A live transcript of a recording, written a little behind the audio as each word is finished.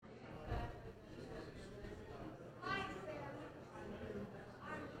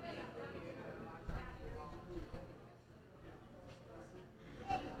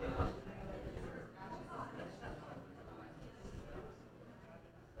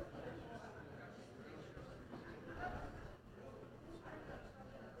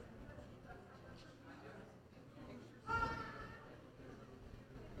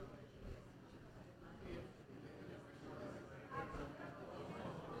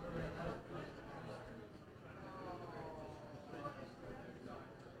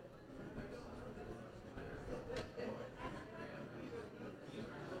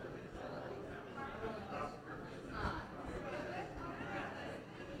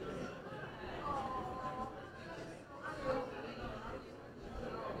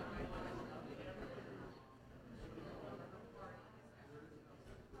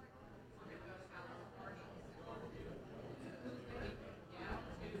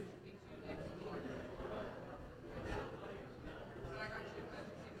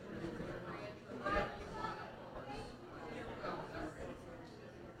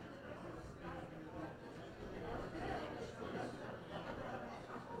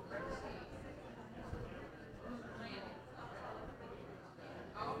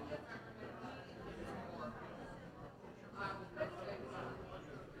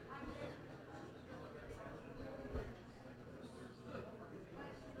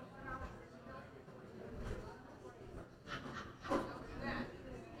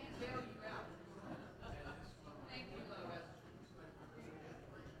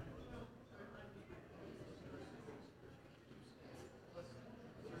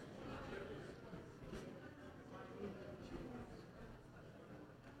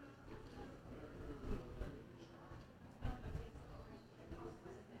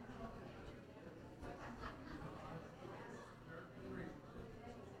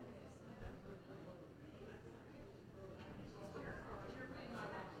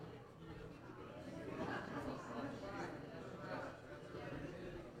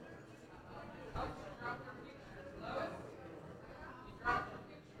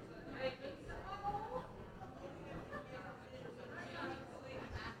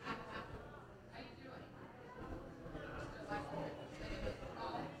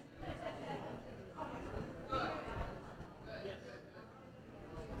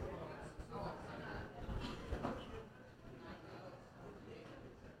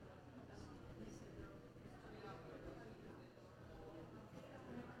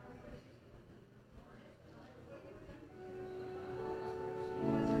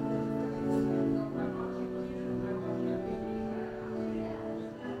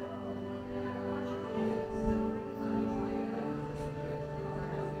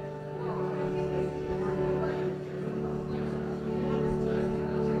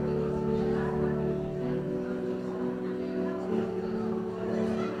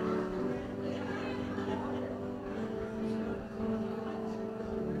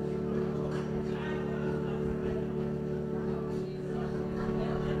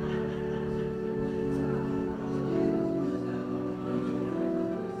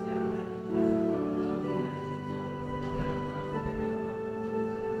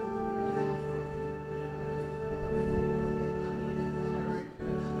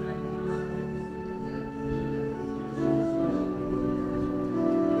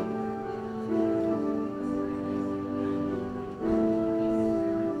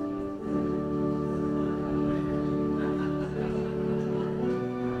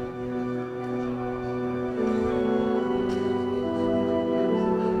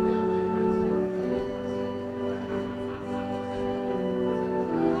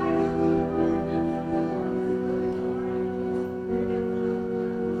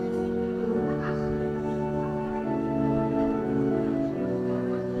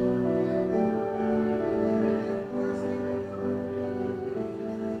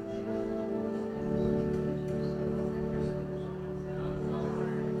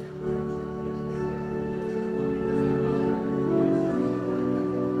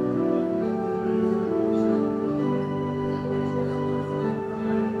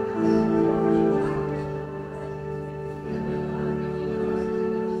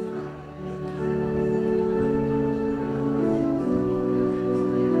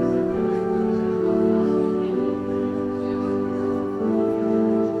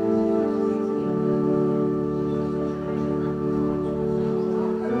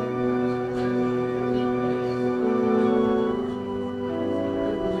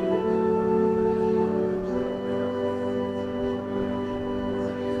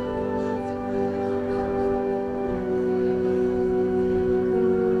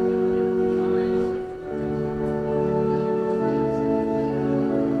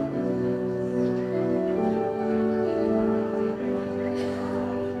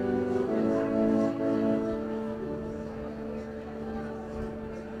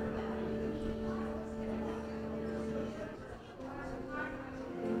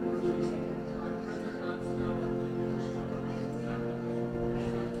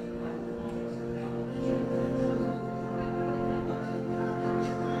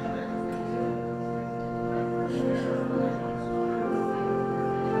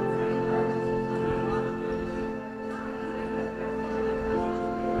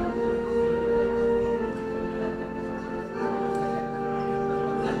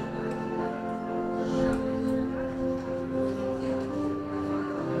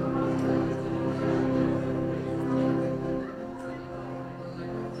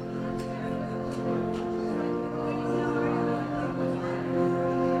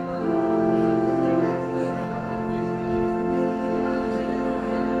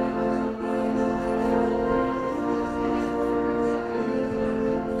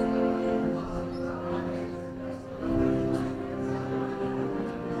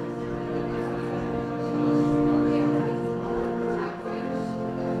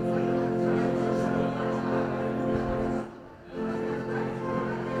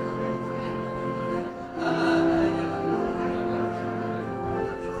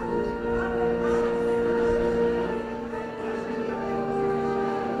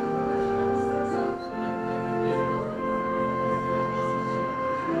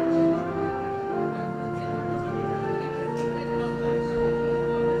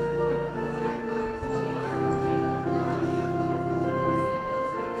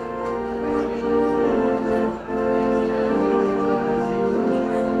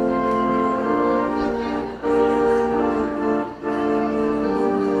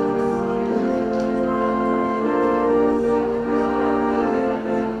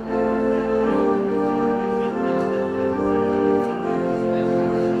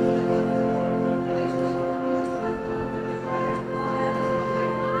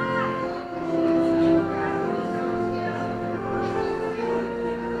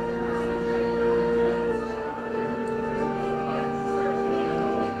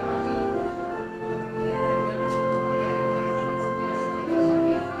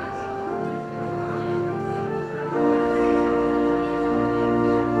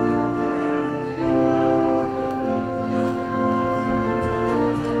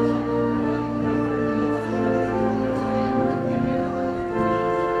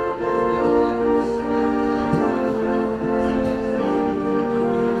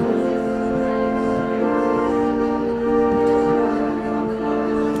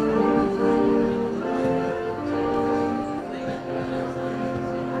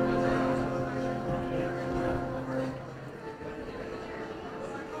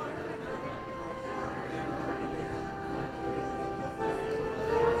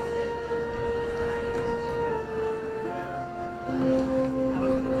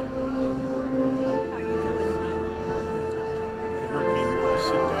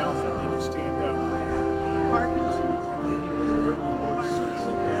sit down and they can stand up. Parkinson's.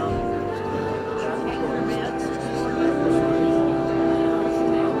 Sit down and they can stand up.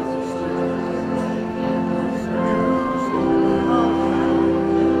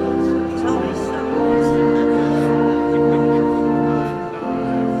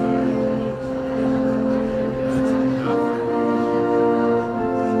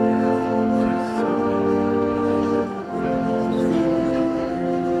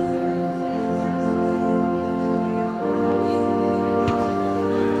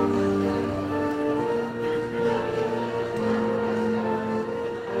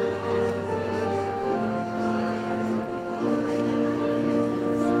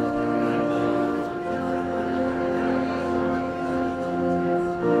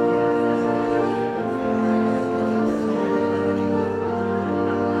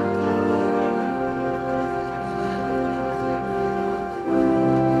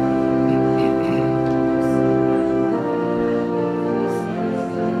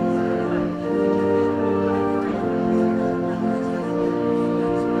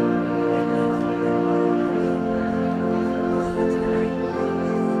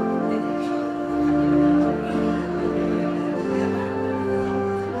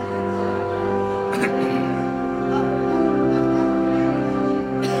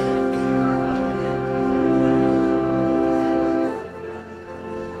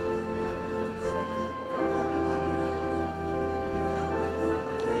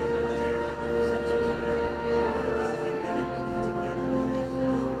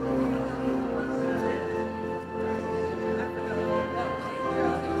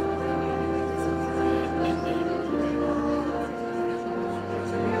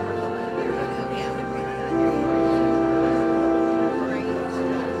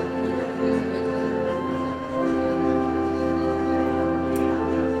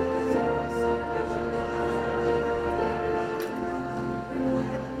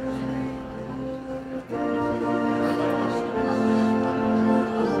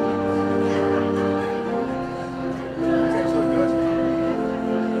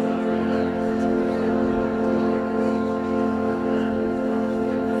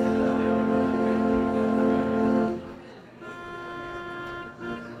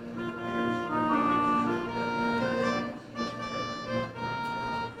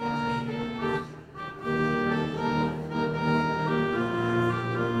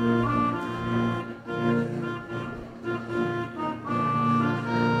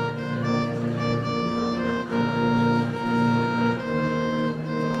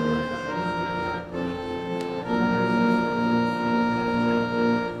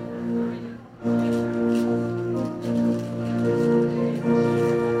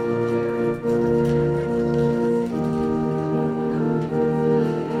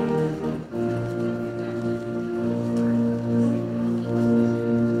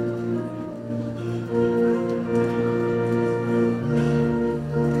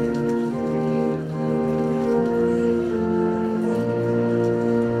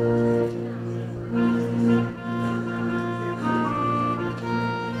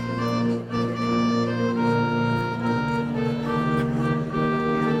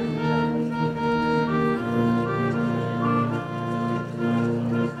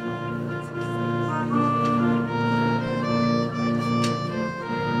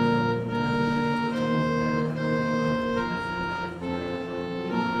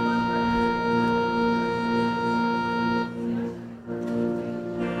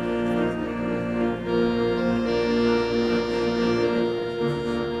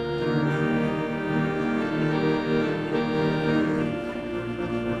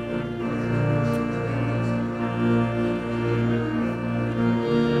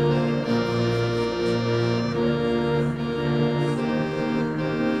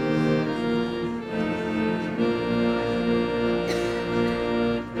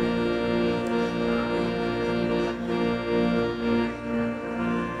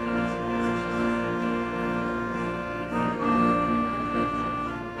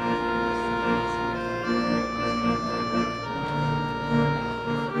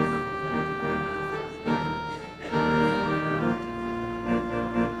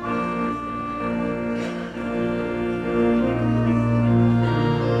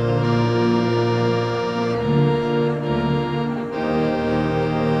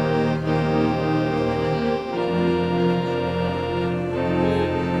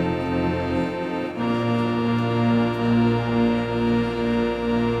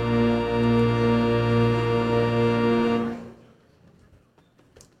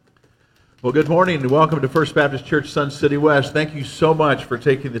 Well, good morning and welcome to First Baptist Church, Sun City West. Thank you so much for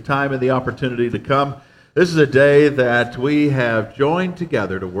taking the time and the opportunity to come. This is a day that we have joined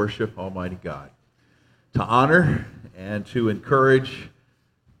together to worship Almighty God, to honor and to encourage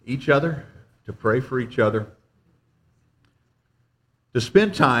each other, to pray for each other, to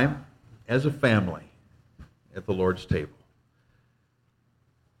spend time as a family at the Lord's table,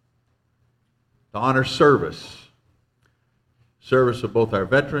 to honor service of both our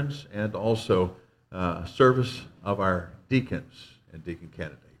veterans and also service of our deacons and deacon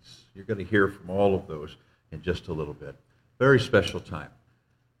candidates. You're going to hear from all of those in just a little bit. Very special time.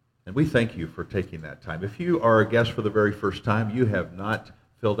 And we thank you for taking that time. If you are a guest for the very first time, you have not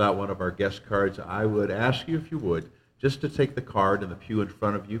filled out one of our guest cards, I would ask you, if you would, just to take the card in the pew in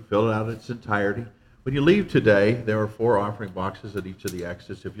front of you, fill it out in its entirety. When you leave today, there are 4 offering boxes at each of the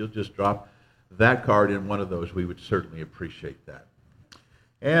exits. If you'll just drop that card in one of those, we would certainly appreciate that.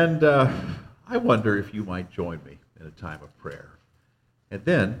 And I wonder if you might join me in a time of prayer. And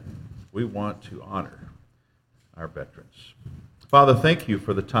then we want to honor our veterans. Father, thank you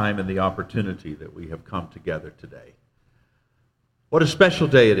for the time and the opportunity that we have come together today. What a special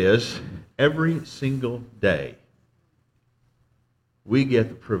day it is. Every single day we get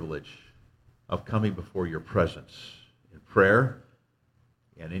the privilege of coming before your presence in prayer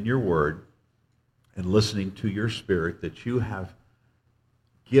and in your word, and listening to your Spirit that you have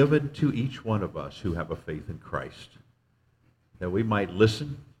given to each one of us who have a faith in Christ, that we might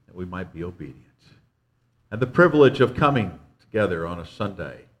listen, that we might be obedient. And the privilege of coming together on a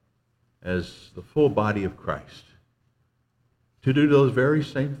Sunday as the full body of Christ to do those very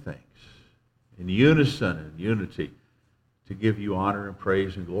same things in unison and unity, to give you honor and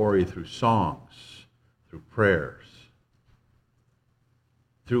praise and glory through songs, through prayers,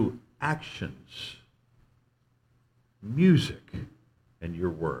 through actions, music, and your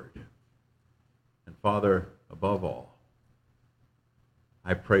word. And Father, above all,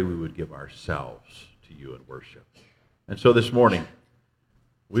 I pray we would give ourselves to you in worship. And so this morning,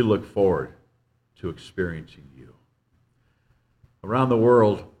 we look forward to experiencing you. Around the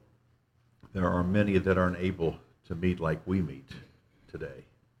world, there are many that aren't able to meet like we meet today.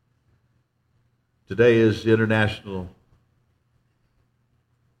 Today is the International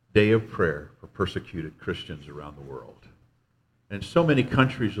Day of Prayer for persecuted Christians around the world. In so many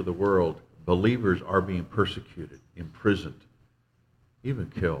countries of the world, believers are being persecuted, imprisoned, even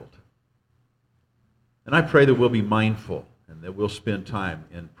killed. And I pray that we'll be mindful and that we'll spend time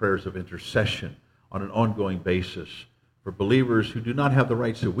in prayers of intercession on an ongoing basis for believers who do not have the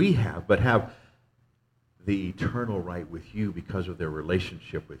rights that we have, but have the eternal right with you because of their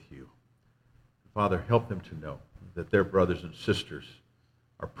relationship with you. Father, help them to know that their brothers and sisters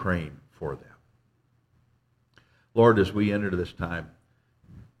are praying for them. Lord, as we enter this time,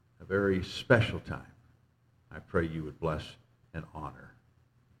 a very special time, I pray you would bless and honor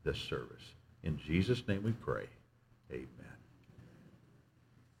this service. In Jesus' name we pray. Amen.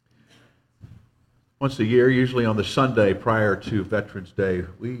 Once a year, usually on the Sunday prior to Veterans Day,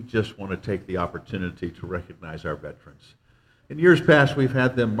 we just want to take the opportunity to recognize our veterans. In years past, we've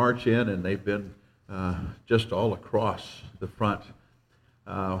had them march in, and they've been just all across the front.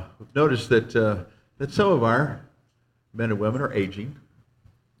 We've noticed that some of our men and women are aging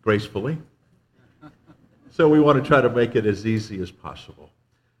gracefully. So we want to try to make it as easy as possible.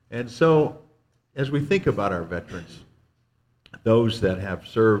 And so as we think about our veterans, those that have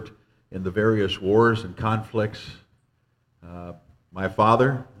served in the various wars and conflicts, my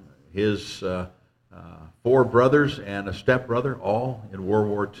father, his 4 brothers and a stepbrother, all in World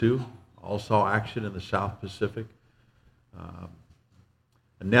War II, all saw action in the South Pacific.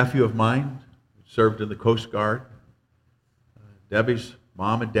 A nephew of mine served in the Coast Guard. Debbie's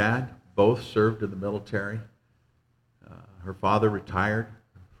mom and dad both served in the military. Her father retired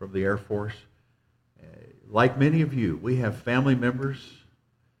from the Air Force. Like many of you, we have family members,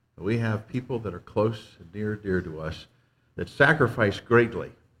 we have people that are close and near to us that sacrifice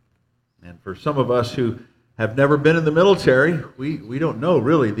greatly. And for some of us who have never been in the military, we don't know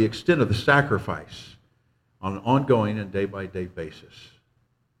really the extent of the sacrifice on an ongoing and day-by-day basis.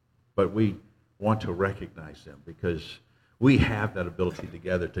 But we want to recognize them because we have that ability to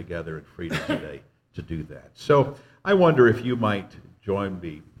gather together in freedom today to do that. So I wonder if you might join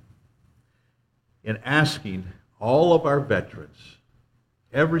me in asking all of our veterans,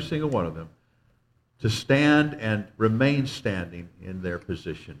 every single one of them, to stand and remain standing in their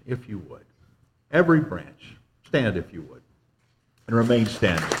position, if you would. Every branch, stand if you would, and remain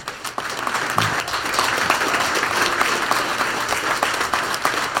standing.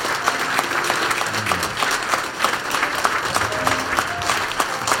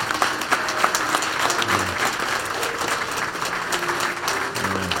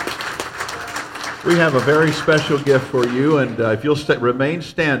 We have a very special gift for you, and if you'll remain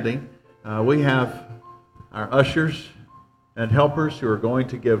standing, we have our ushers and helpers who are going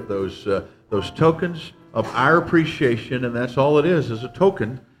to give those tokens of our appreciation, and that's all it is a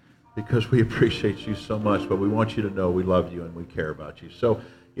token, because we appreciate you so much, but we want you to know we love you and we care about you. So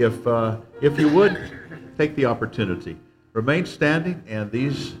if you would, take the opportunity. Remain standing, and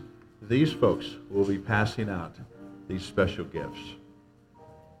these folks will be passing out these special gifts.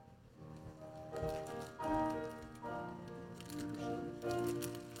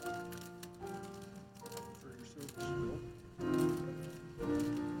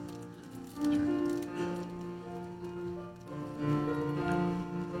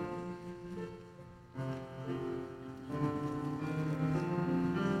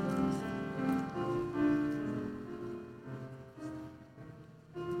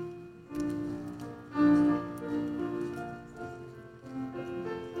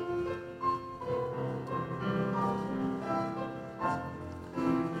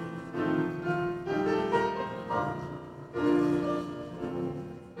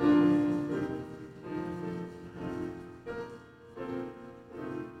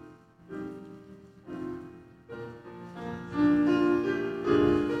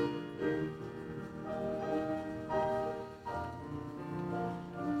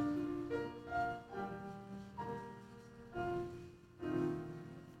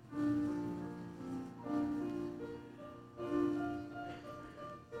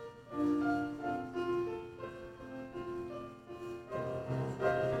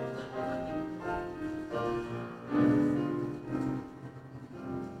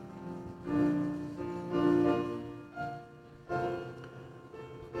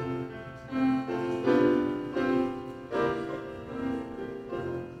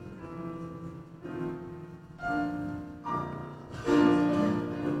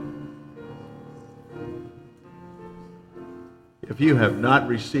 If you have not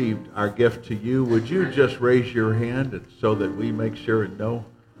received our gift to you, would you just raise your hand so that we make sure and know?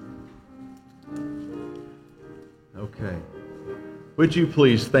 Okay. Would you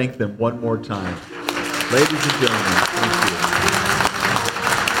please thank them one more time? Ladies and gentlemen, thank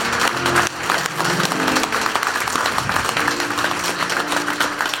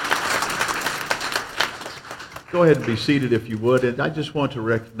you. Go ahead and be seated if you would. And I just want to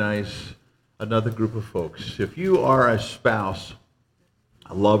recognize another group of folks. If you are a spouse,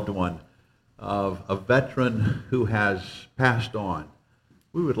 a loved one of a veteran who has passed on,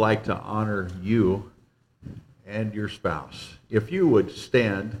 we would like to honor you and your spouse. If you would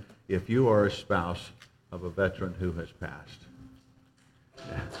stand, if you are a spouse of a veteran who has passed.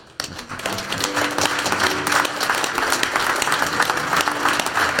 Yeah.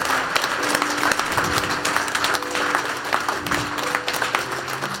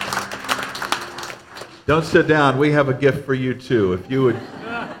 Don't sit down. We have a gift for you too. If you would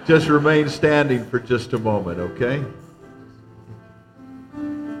just remain standing for just a moment, okay?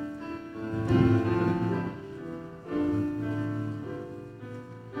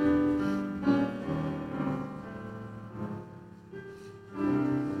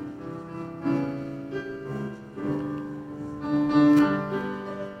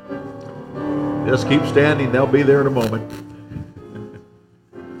 Just keep standing. They'll be there in a moment.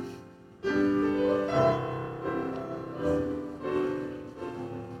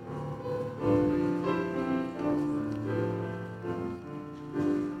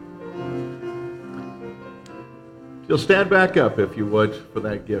 You'll stand back up if you would for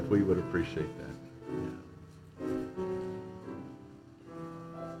that gift. We would appreciate that.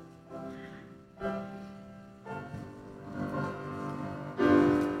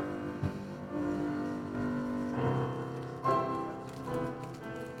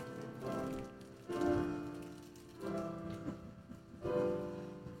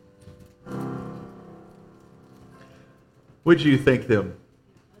 Would you thank them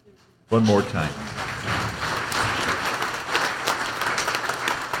one more time?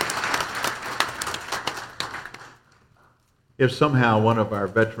 If somehow one of our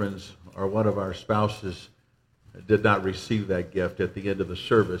veterans or one of our spouses did not receive that gift at the end of the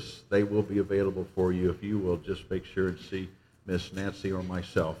service, they will be available for you. If you will just make sure and see Miss Nancy or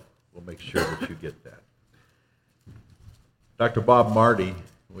myself, we'll make sure that you get that. Dr. Bob Marty,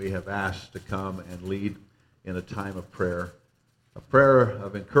 we have asked to come and lead in a time of prayer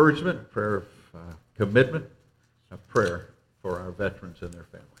of encouragement, a prayer of commitment, a prayer for our veterans and their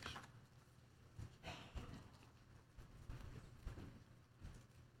families.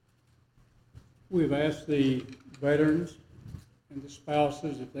 We've asked the veterans and the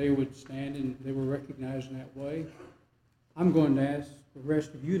spouses if they would stand and they were recognized in that way. I'm going to ask the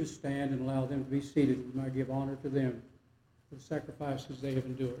rest of you to stand and allow them to be seated. We might give honor to them for the sacrifices they have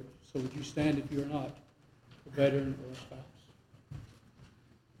endured. So would you stand if you are not a veteran or a spouse?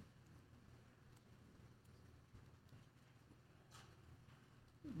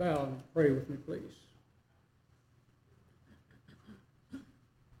 Bow and pray with me, please.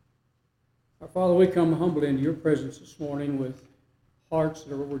 Our Father, we come humbly into your presence this morning with hearts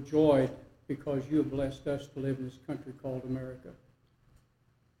that are overjoyed because you have blessed us to live in this country called America.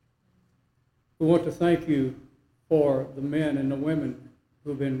 We want to thank you for the men and the women who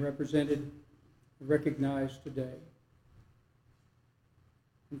have been represented and recognized today.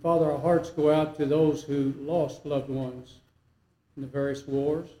 And Father, our hearts go out to those who lost loved ones in the various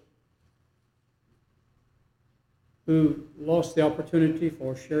wars, who lost the opportunity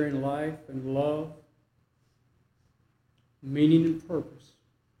for sharing life and love, meaning and purpose.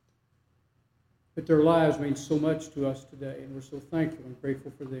 But their lives mean so much to us today, and we're so thankful and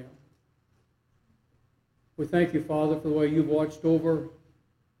grateful for them. We thank you, Father, for the way you've watched over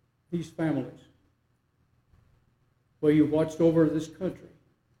these families, the way you've watched over this country,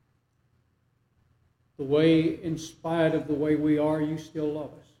 the way, in spite of the way we are, you still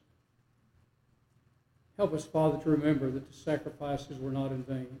love us. Help us, Father, to remember that the sacrifices were not in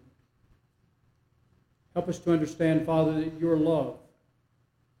vain. Help us to understand, Father, that your love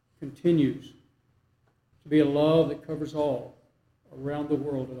continues to be a love that covers all around the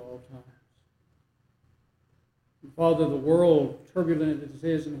world at all times. And Father, the world, turbulent as it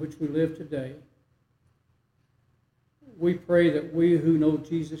is in which we live today, we pray that we who know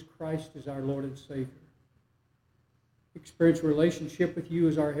Jesus Christ as our Lord and Savior experience a relationship with you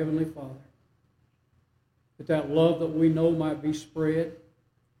as our Heavenly Father, that love that we know might be spread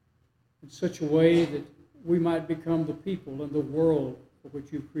in such a way that we might become the people in the world for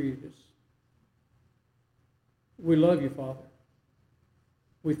which you created us. We love you, Father.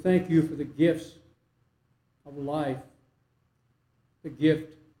 We thank you for the gifts of life, the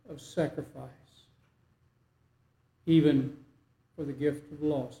gift of sacrifice, even for the gift of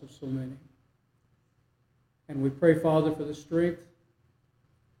loss of so many. And we pray, Father, for the strength,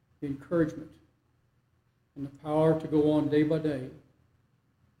 the encouragement, and the power to go on day by day,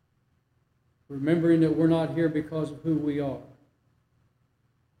 remembering that we're not here because of who we are.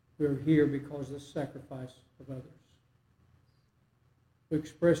 We're here because of the sacrifice of others. We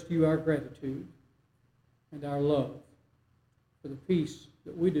express to you our gratitude and our love for the peace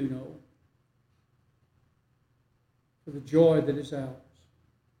that we do know, for the joy that is ours,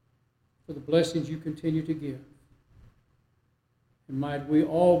 for the blessings you continue to give. And might we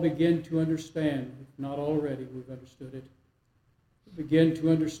all begin to understand, if not already we've understood it, begin to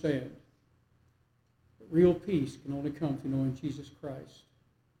understand that real peace can only come through knowing Jesus Christ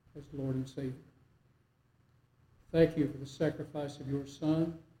as Lord and Savior. Thank you for the sacrifice of your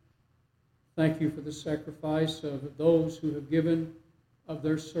Son. Thank you for the sacrifice of those who have given of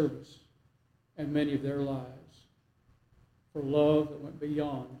their service and many of their lives for love that went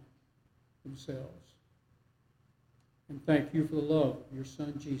beyond themselves. And thank you for the love of your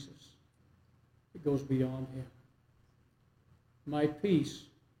Son, Jesus, that goes beyond him. Might peace,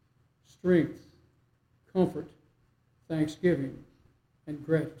 strength, comfort, thanksgiving, and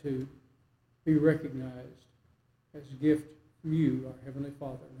gratitude be recognized as a gift from you, our Heavenly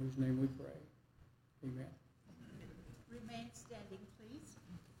Father, in whose name we pray. Amen. Remain standing, please,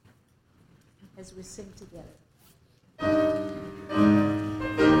 as we sing together. Sorry, friend.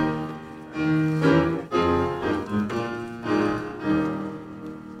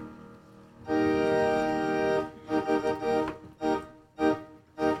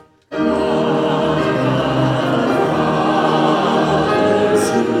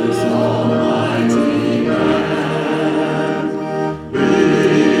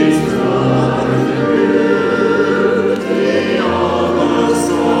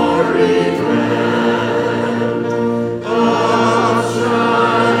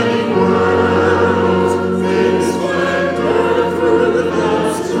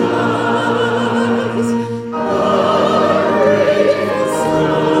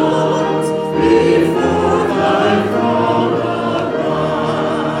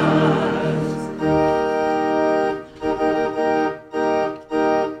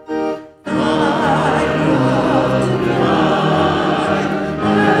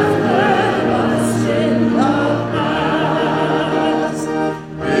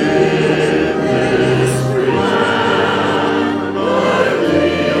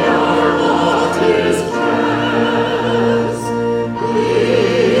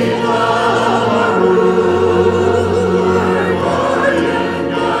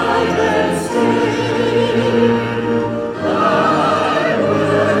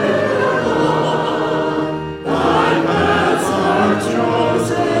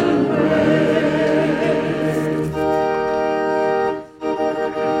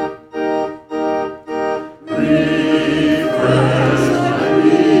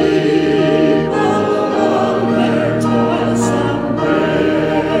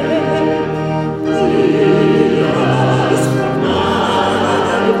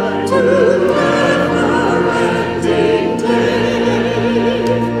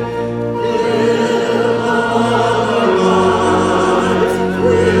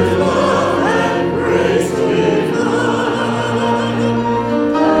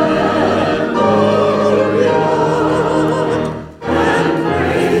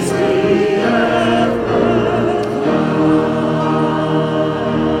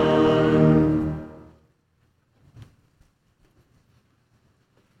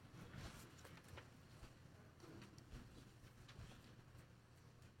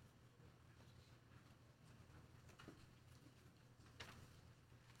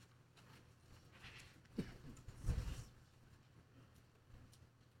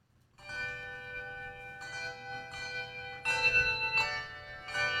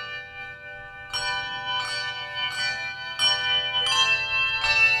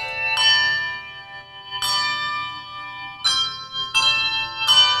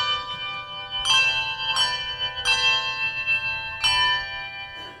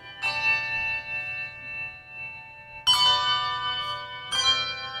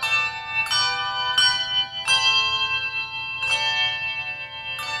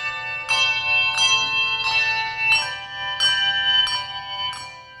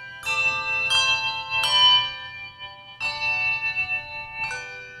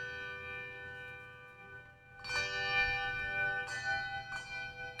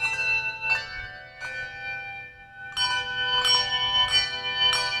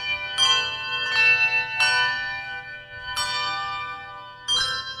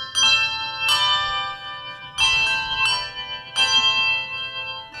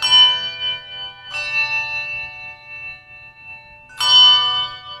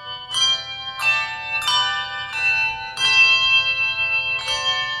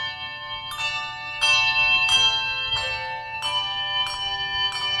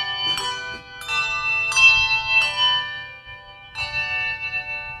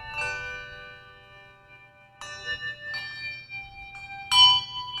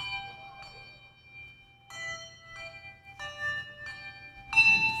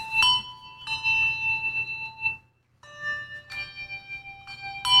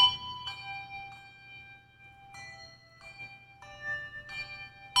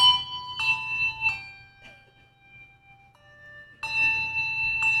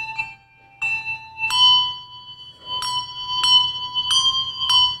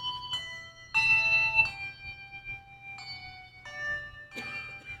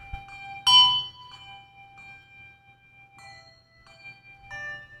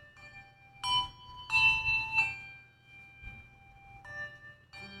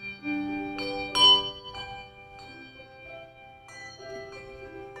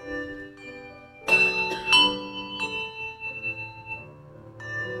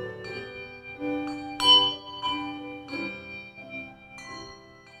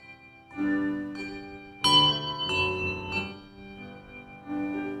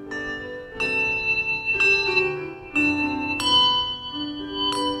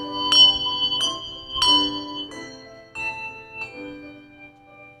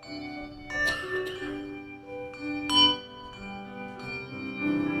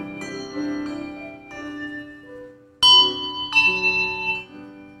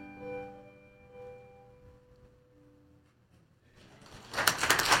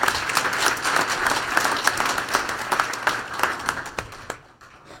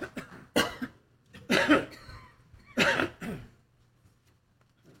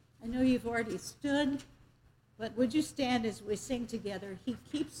 I know you've already stood, but would you stand as we sing together, He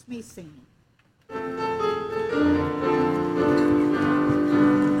Keeps Me Singing.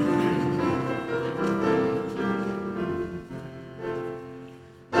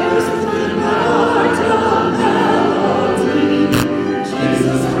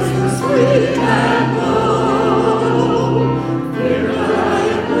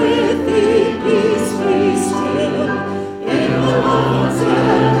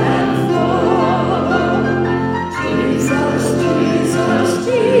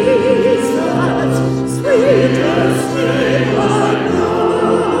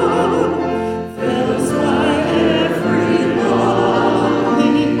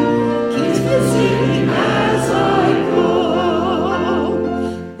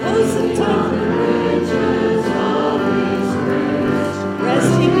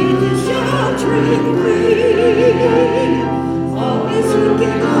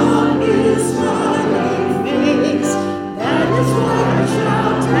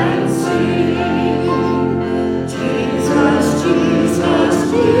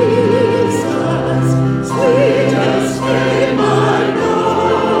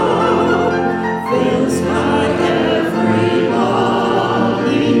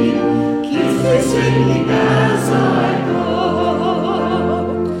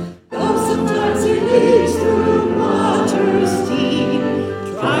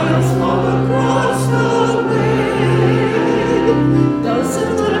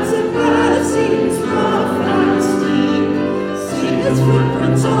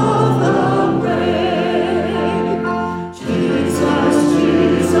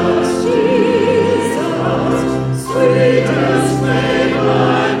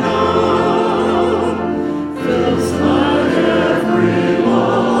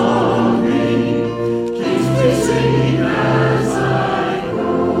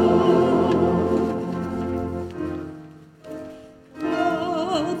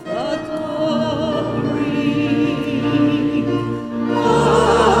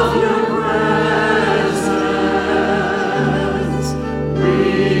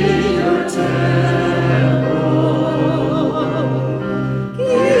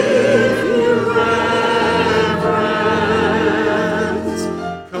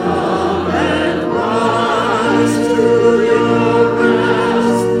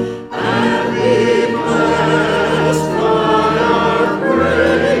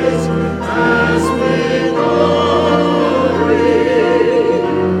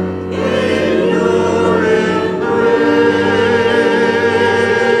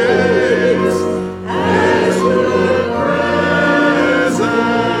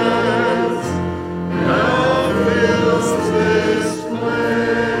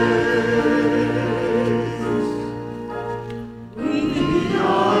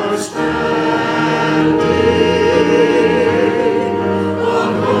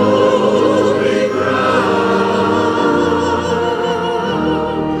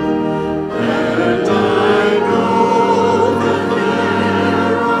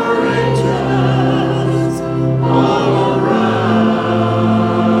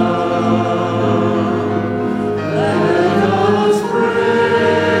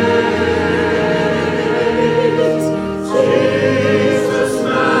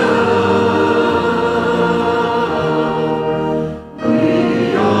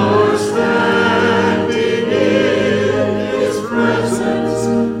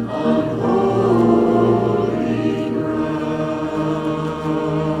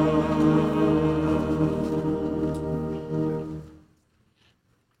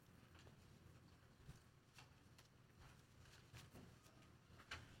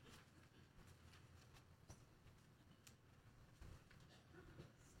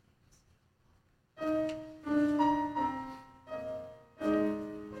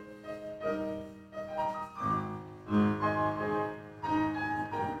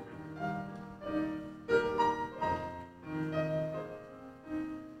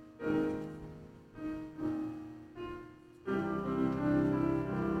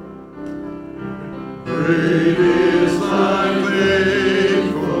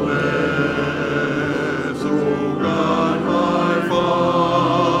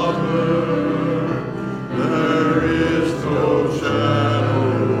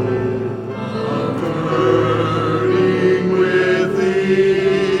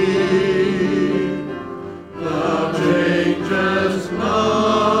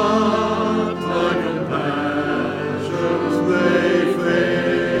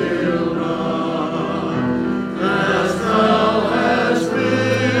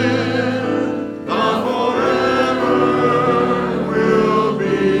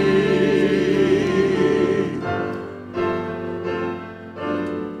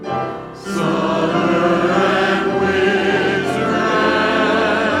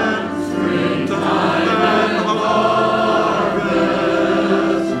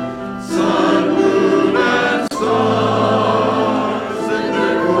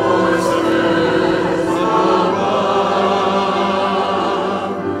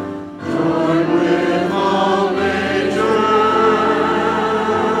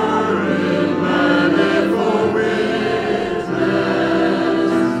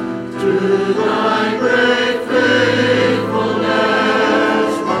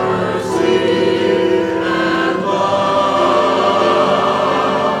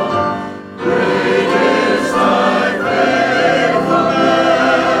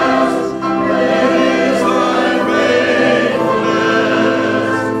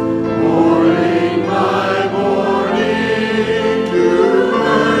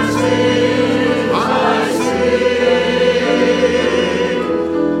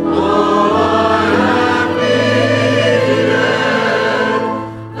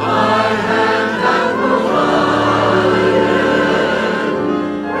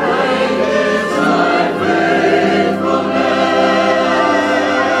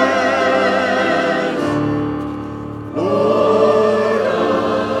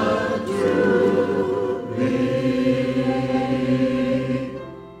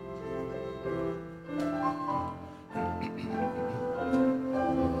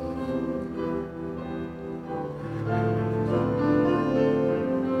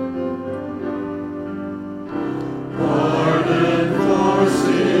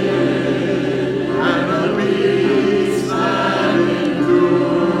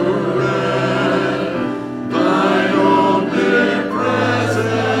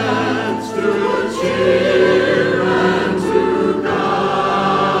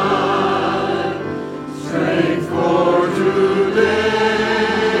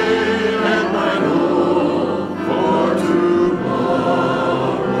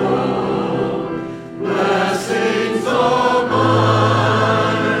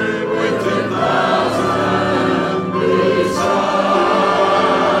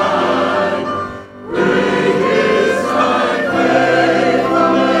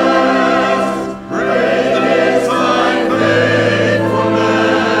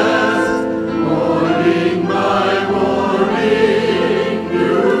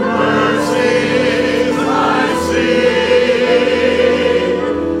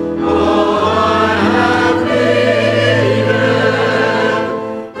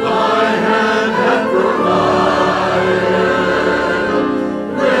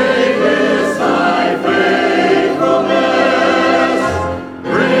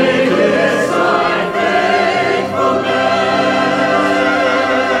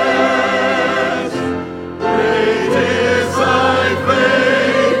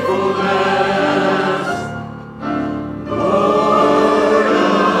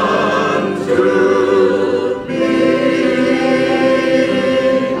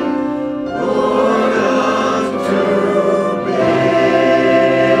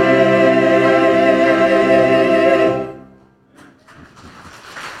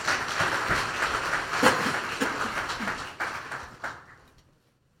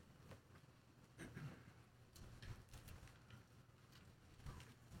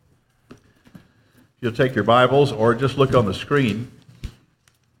 You'll take your Bibles or just look on the screen.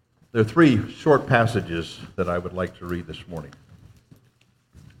 There are three short passages that I would like to read this morning.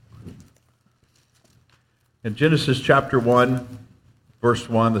 In Genesis chapter 1, verse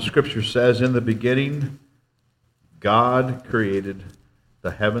 1, the scripture says, "In the beginning, God created the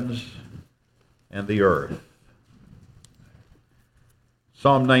heavens and the earth."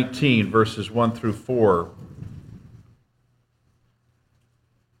 Psalm 19, verses 1 through 4.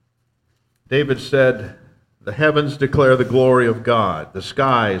 David said, "The heavens declare the glory of God. The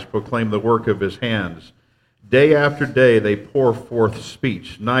skies proclaim the work of his hands. Day after day they pour forth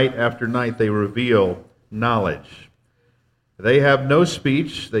speech. Night after night they reveal knowledge. They have no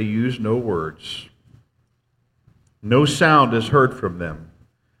speech, they use no words. No sound is heard from them,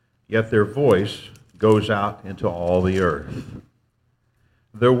 yet their voice goes out into all the earth.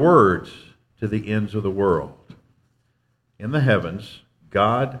 Their words to the ends of the world. In the heavens,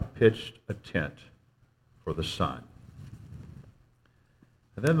 God pitched a tent for the sun."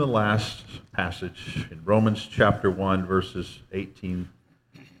 And then the last passage in Romans chapter 1, verses 18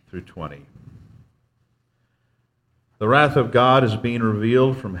 through 20. "The wrath of God is being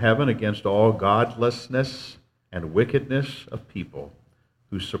revealed from heaven against all godlessness and wickedness of people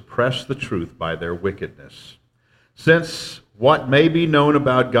who suppress the truth by their wickedness. Since what may be known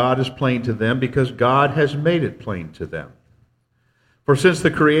about God is plain to them, because God has made it plain to them. For since the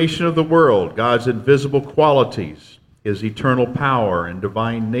creation of the world, God's invisible qualities, his eternal power and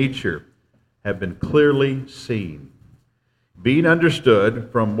divine nature, have been clearly seen, being understood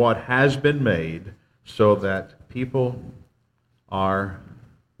from what has been made, so that people are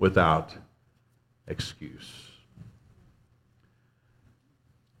without excuse."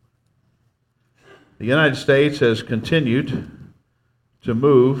 The United States has continued to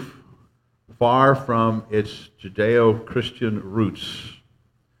move far from its Judeo-Christian roots.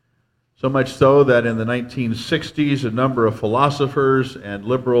 So much so that in the 1960s, a number of philosophers and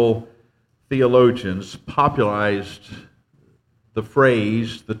liberal theologians popularized the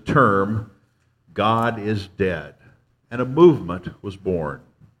phrase, the term, "God is dead," and a movement was born.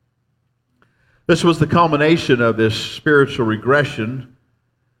 This was the culmination of this spiritual regression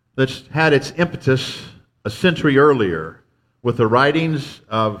that's had its impetus a century earlier with the writings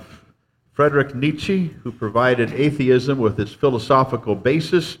of Friedrich Nietzsche, who provided atheism with its philosophical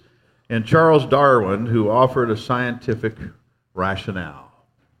basis, and Charles Darwin, who offered a scientific rationale.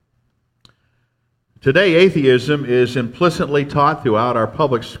 Today, atheism is implicitly taught throughout our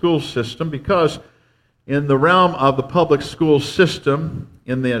public school system because in the realm of the public school system,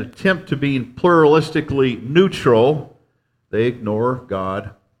 in the attempt to be pluralistically neutral, they ignore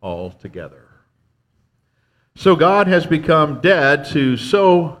God altogether. So God has become dead to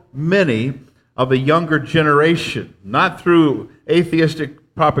so many of the younger generation, not through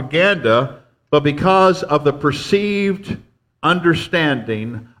atheistic propaganda, but because of the perceived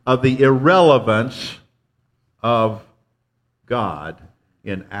understanding of the irrelevance of God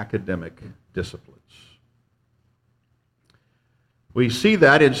in academic disciplines. We see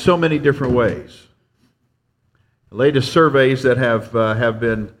that in so many different ways. The latest surveys that have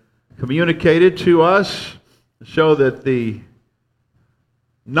been communicated to us show that the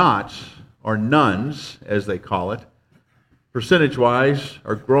nots, or nuns, as they call it, percentage-wise,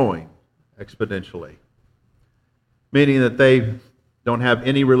 are growing exponentially, meaning that they don't have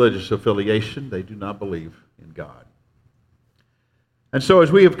any religious affiliation. They do not believe in God. And so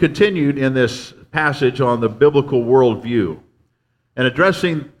as we have continued in this passage on the biblical worldview and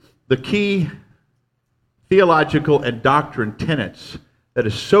addressing the key theological and doctrine tenets that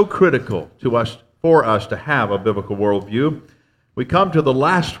is so critical to us, for us to have a biblical worldview, we come to the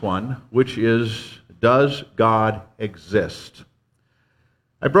last one, which is, does God exist?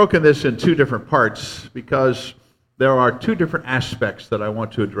 I've broken this in two different parts because there are two different aspects that I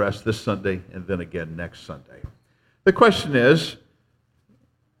want to address this Sunday and then again next Sunday. The question is,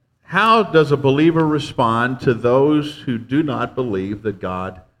 how does a believer respond to those who do not believe that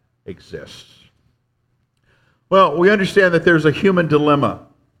God exists? Well, we understand that there's a human dilemma.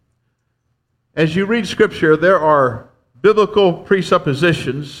 As you read Scripture, there are biblical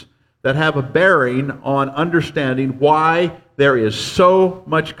presuppositions that have a bearing on understanding why there is so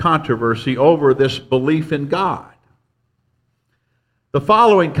much controversy over this belief in God. The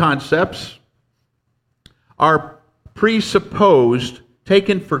following concepts are presupposed,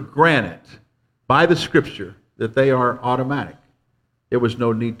 taken for granted by the Scripture, that they are automatic. There was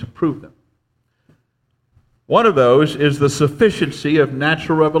no need to prove them. One of those is the sufficiency of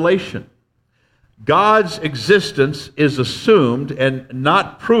natural revelation. God's existence is assumed and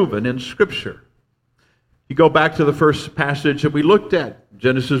not proven in Scripture. You go back to the first passage that we looked at,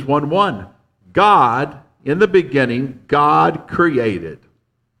 Genesis 1:1. God, in the beginning, God created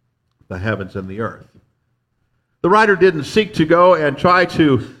the heavens and the earth. The writer didn't seek to go and try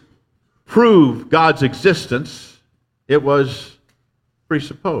to prove God's existence. It was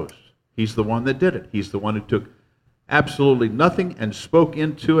presupposed. He's the one that did it. He's the one who took absolutely nothing and spoke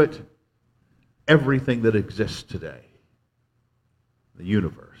into it everything that exists today, the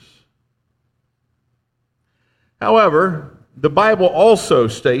universe. However, the Bible also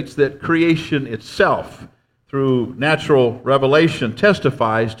states that creation itself, through natural revelation,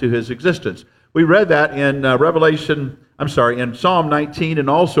 testifies to his existence. We read that in in Psalm 19 and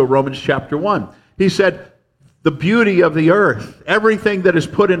also Romans chapter 1. He said, the beauty of the earth, everything that is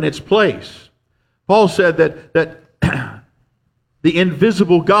put in its place. Paul said that the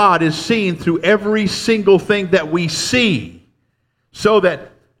invisible God is seen through every single thing that we see, so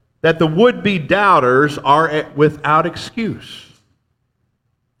that the would-be doubters are without excuse.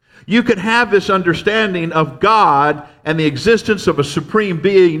 You can have this understanding of God and the existence of a supreme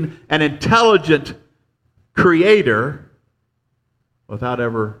being, an intelligent creator, without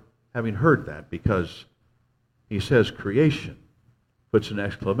ever having heard that, because he says creation, puts an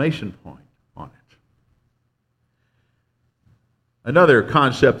exclamation point on it. Another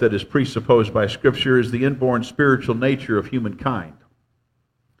concept that is presupposed by Scripture is the inborn spiritual nature of humankind.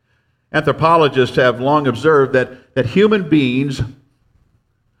 Anthropologists have long observed that human beings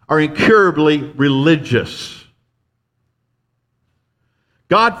are incurably religious.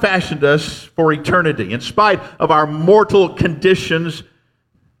 God fashioned us for eternity. In spite of our mortal conditions,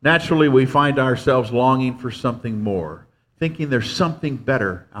 naturally we find ourselves longing for something more, thinking there's something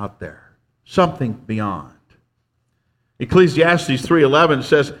better out there, something beyond. Ecclesiastes 3:11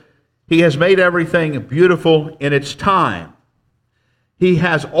 says, He has made everything beautiful in its time. He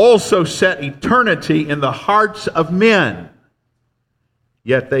has also set eternity in the hearts of men,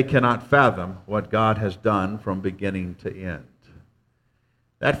 yet they cannot fathom what God has done from beginning to end.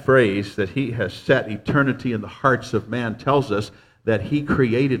 That phrase, that He has set eternity in the hearts of man, tells us that He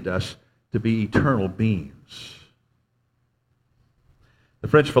created us to be eternal beings. The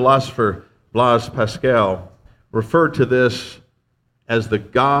French philosopher Blaise Pascal referred to this as the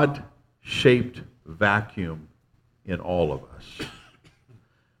God-shaped vacuum in all of us.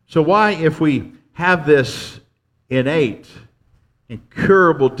 So why, if we have this innate,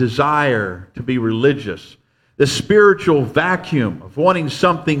 incurable desire to be religious, the spiritual vacuum of wanting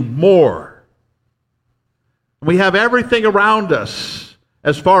something more, we have everything around us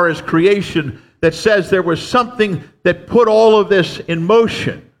as far as creation that says there was something that put all of this in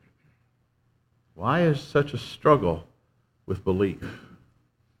motion, why is such a struggle with belief?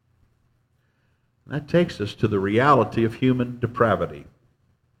 And that takes us to the reality of human depravity.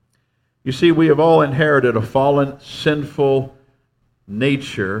 You see, we have all inherited a fallen, sinful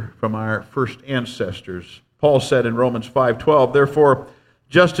nature from our first ancestors. Paul said in Romans 5:12, Therefore,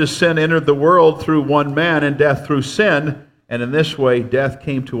 just as sin entered the world through one man, and death through sin, and in this way death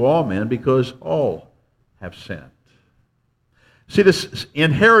came to all men because all have sinned. See, this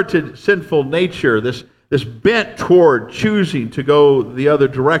inherited sinful nature, this bent toward choosing to go the other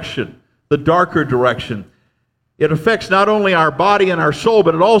direction, the darker direction, it affects not only our body and our soul,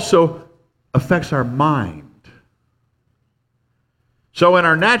 but it also affects our mind. So in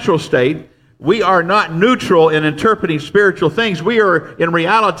our natural state, we are not neutral in interpreting spiritual things. We are, in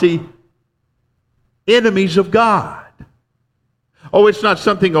reality, enemies of God. Oh, it's not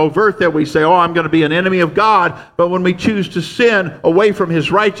something overt that we say, oh, I'm going to be an enemy of God. But when we choose to sin away from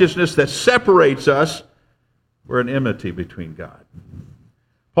His righteousness that separates us, we're an enmity between God.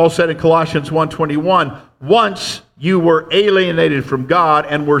 Paul said in Colossians 1:21, Once you were alienated from God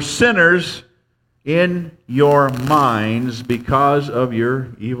and were sinners in your minds because of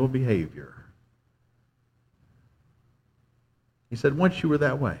your evil behavior. He said, once you were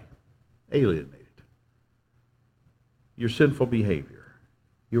that way, alienated, your sinful behavior,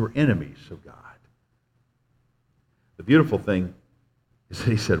 you were enemies of God. The beautiful thing is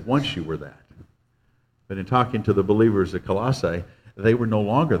that he said, once you were that. But in talking to the believers at Colossae, they were no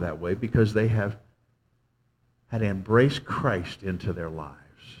longer that way because they had embraced Christ into their lives.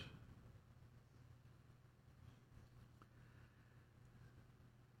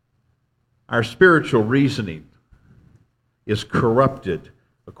 Our spiritual reasoning is corrupted,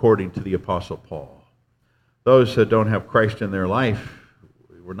 according to the Apostle Paul. Those that don't have Christ in their life,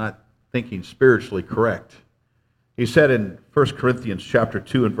 we're not thinking spiritually correct. He said in 1 Corinthians chapter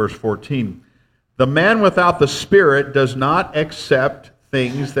 2 and verse 14, The man without the Spirit does not accept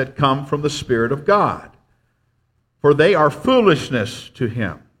things that come from the Spirit of God, for they are foolishness to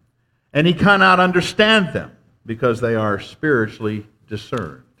him, and he cannot understand them, because they are spiritually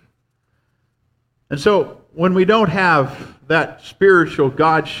discerned. And so when we don't have that spiritual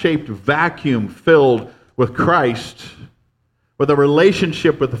God-shaped vacuum filled with Christ, with a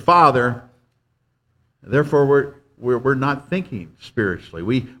relationship with the Father, therefore we're not thinking spiritually.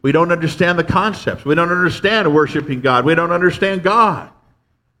 We don't understand the concepts. We don't understand worshiping God. We don't understand God.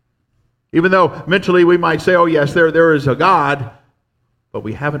 Even though mentally we might say, oh yes, there is a God, but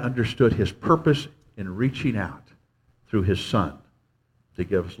we haven't understood His purpose in reaching out through His Son to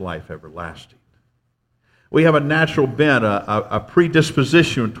give us life everlasting. We have a natural bent, a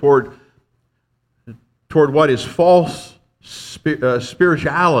predisposition toward what is false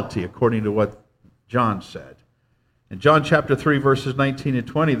spirituality, according to what John said. In John chapter 3, verses 19 and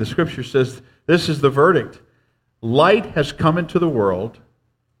 20, the Scripture says, this is the verdict. Light has come into the world,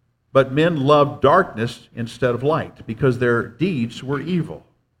 but men loved darkness instead of light, because their deeds were evil.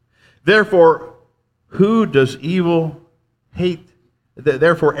 Therefore, who does evil hate?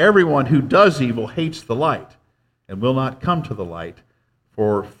 Therefore, everyone who does evil hates the light, and will not come to the light,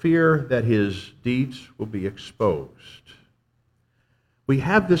 for fear that his deeds will be exposed. We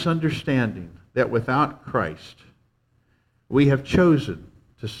have this understanding that without Christ, we have chosen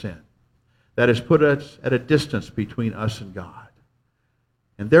to sin. That has put us at a distance between us and God.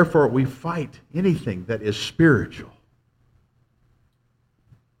 And therefore, we fight anything that is spiritual.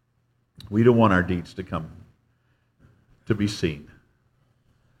 We don't want our deeds to be seen.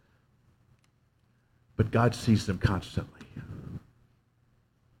 But God sees them constantly.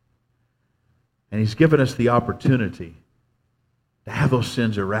 And He's given us the opportunity to have those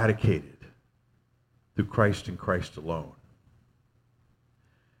sins eradicated through Christ and Christ alone.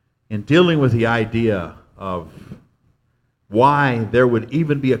 In dealing with the idea of why there would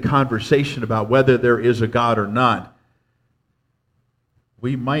even be a conversation about whether there is a God or not,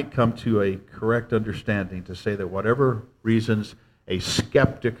 we might come to a correct understanding to say that whatever reasons a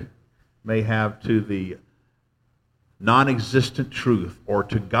skeptic may have to the non-existent truth or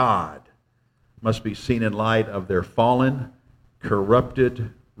to God must be seen in light of their fallen,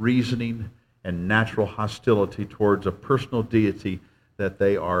 corrupted reasoning and natural hostility towards a personal deity that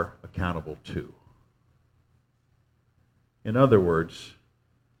they are accountable to. In other words,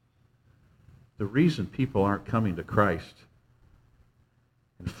 the reason people aren't coming to Christ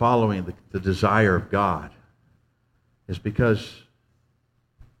and following the desire of God is because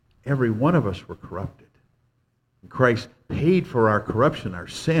every one of us were corrupted. And Christ paid for our corruption, our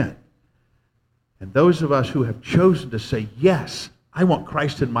sin. And those of us who have chosen to say, yes, I want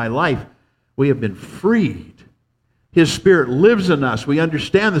Christ in my life, we have been freed. His Spirit lives in us. We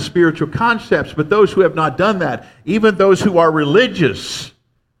understand the spiritual concepts, but those who have not done that, even those who are religious,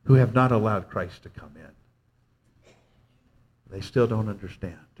 who have not allowed Christ to come in, they still don't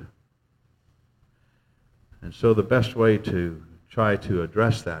understand. And so the best way to try to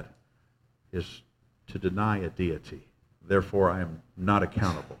address that is to deny a deity. Therefore, I am not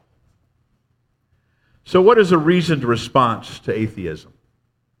accountable. So what is a reasoned response to atheism?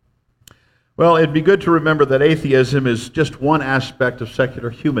 Well, it'd be good to remember that atheism is just one aspect of secular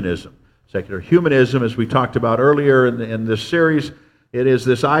humanism. Secular humanism, as we talked about earlier in this series, it is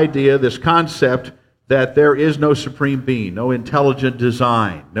this idea, this concept that there is no supreme being, no intelligent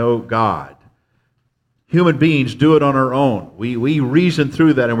design, no God. Human beings do it on our own. We reason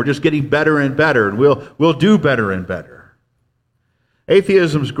through that, and we're just getting better and better, and we'll do better and better.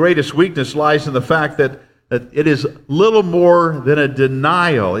 Atheism's greatest weakness lies in the fact that it is little more than a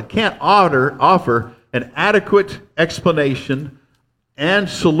denial. It can't offer an adequate explanation and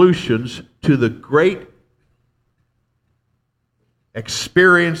solutions to the great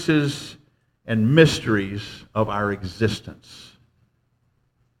experiences and mysteries of our existence.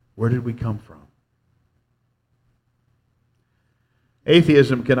 Where did we come from?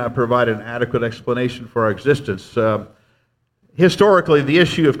 Atheism cannot provide an adequate explanation for our existence. Historically, the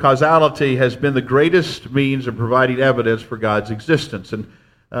issue of causality has been the greatest means of providing evidence for God's existence. And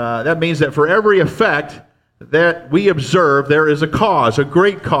that means that for every effect that we observe, there is a cause, a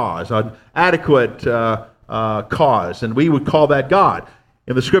great cause, an adequate cause. And we would call that God.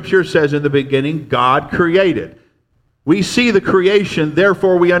 And the Scripture says in the beginning, God created. We see the creation,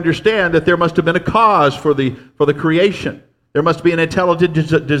 therefore we understand that there must have been a cause for the creation. There must be an intelligent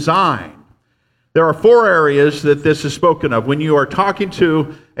design. There are 4 areas that this is spoken of. When you are talking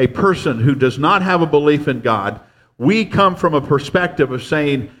to a person who does not have a belief in God, we come from a perspective of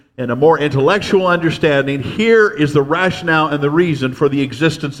saying, in a more intellectual understanding, here is the rationale and the reason for the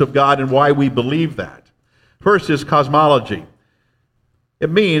existence of God and why we believe that. First is cosmology. It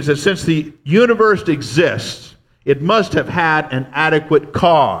means that since the universe exists, it must have had an adequate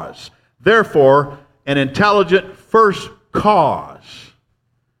cause. Therefore, an intelligent first cause.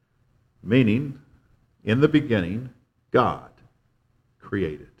 Meaning, In the beginning, God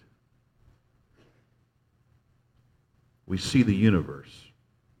created. We see the universe.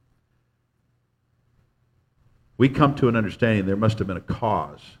 We come to an understanding there must have been a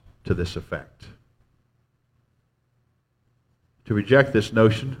cause to this effect. To reject this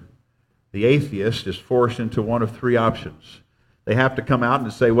notion, the atheist is forced into one of three options. They have to come out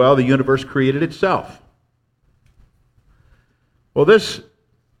and say, well, the universe created itself. Well, this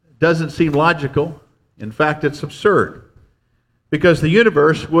doesn't seem logical. In fact, it's absurd. Because the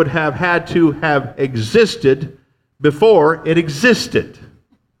universe would have had to have existed before it existed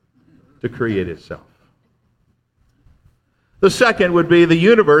to create itself. The second would be the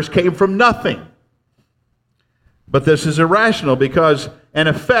universe came from nothing. But this is irrational because an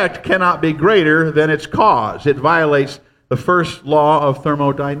effect cannot be greater than its cause. It violates the first law of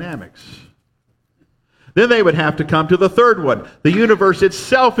thermodynamics. Then they would have to come to the third one. The universe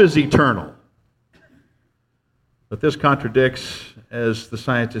itself is eternal. But this contradicts, as the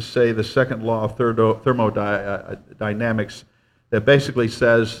scientists say, the second law of thermodynamics that basically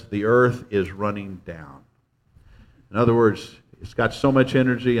says the earth is running down. In other words, it's got so much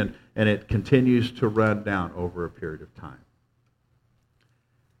energy and it continues to run down over a period of time.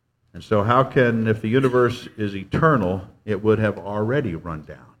 And so how can, if the universe is eternal, it would have already run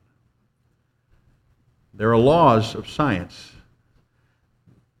down? There are laws of science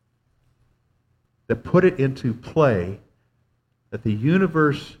that put it into play that the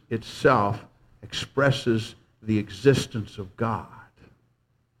universe itself expresses the existence of God.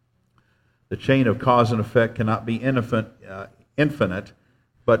 The chain of cause and effect cannot be infinite,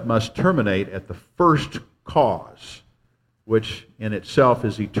 but must terminate at the first cause, which in itself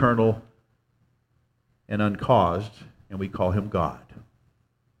is eternal and uncaused, and we call him God.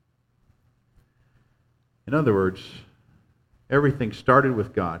 In other words, everything started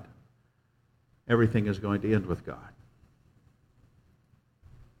with God. Everything is going to end with God.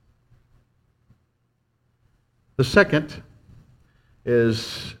 The second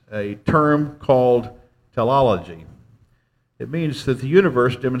is a term called teleology. It means that the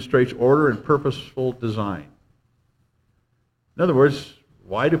universe demonstrates order and purposeful design. In other words,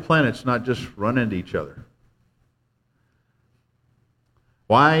 why do planets not just run into each other?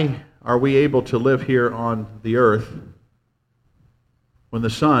 Why are we able to live here on the earth when the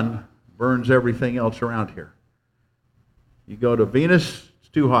sun burns everything else around here? You go to Venus, it's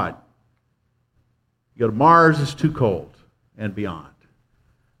too hot. You go to Mars, it's too cold, and beyond.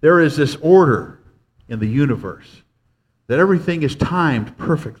 There is this order in the universe that everything is timed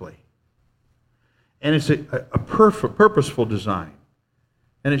perfectly. And it's a purposeful design.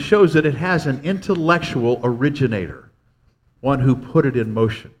 And it shows that it has an intellectual originator, one who put it in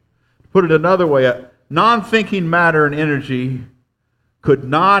motion. To put it another way, non-thinking matter and energy could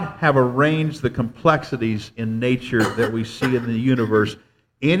not have arranged the complexities in nature that we see in the universe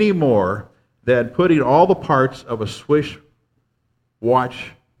any more than putting all the parts of a Swiss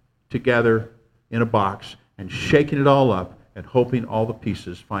watch together in a box and shaking it all up and hoping all the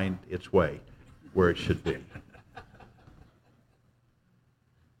pieces find its way where it should be.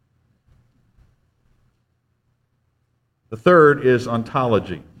 The third is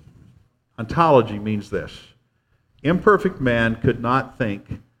ontology. Ontology means this: imperfect man could not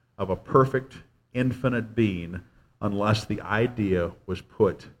think of a perfect, infinite being unless the idea was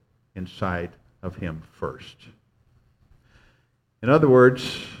put inside of him first. In other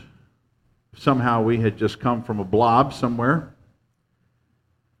words, somehow we had just come from a blob somewhere,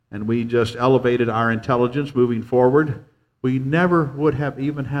 and we just elevated our intelligence moving forward, we never would have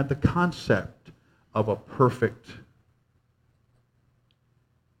even had the concept of a perfect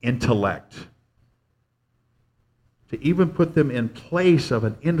intellect to even put them in place of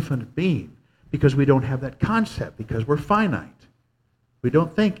an infinite being, because we don't have that concept, because we're finite. We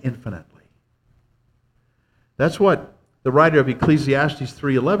don't think infinitely. That's what the writer of Ecclesiastes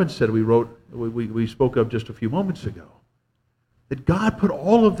 3:11 said we spoke of just a few moments ago. That God put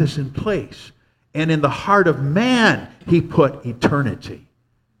all of this in place, and in the heart of man he put eternity.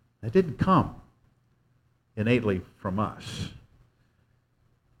 That didn't come innately from us.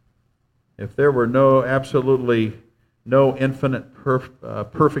 If there were absolutely no infinite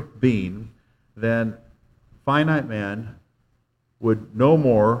perfect being, then finite man would no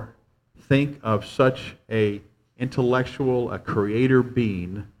more think of such a intellectual, a creator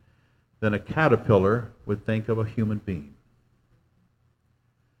being than a caterpillar would think of a human being.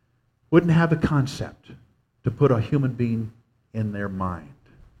 Wouldn't have the concept to put a human being in their mind.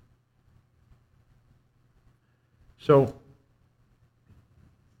 So,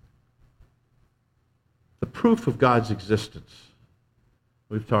 the proof of God's existence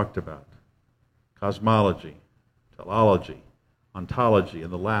we've talked about cosmology, teleology, ontology,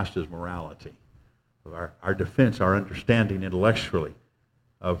 and the last is morality. Our defense, our understanding intellectually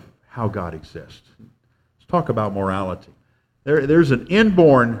of how God exists. Let's talk about morality. There's an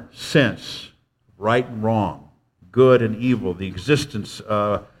inborn sense of right and wrong, good and evil, the existence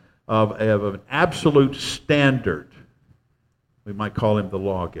of an absolute standard. We might call him the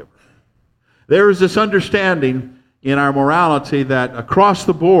lawgiver. There is this understanding in our morality that across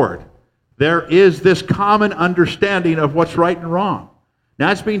the board, there is this common understanding of what's right and wrong.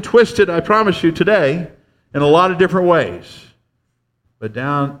 Now, it's being twisted, I promise you, today in a lot of different ways. But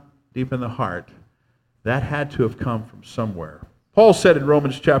down deep in the heart, that had to have come from somewhere. Paul said in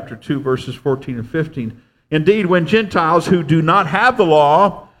Romans chapter 2, verses 14 and 15, "Indeed, when Gentiles who do not have the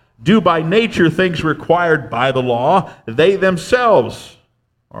law do by nature things required by the law, they themselves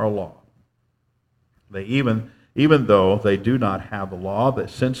are a law." They even though they do not have the law,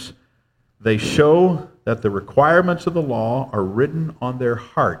 that since they show that the requirements of the law are written on their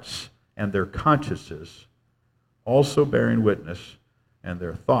hearts and their consciences, also bearing witness, and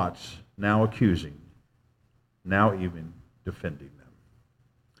their thoughts now accusing, now even defending them.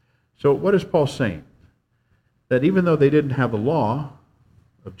 So what is Paul saying? That even though they didn't have the law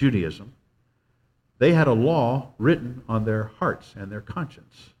of Judaism, they had a law written on their hearts and their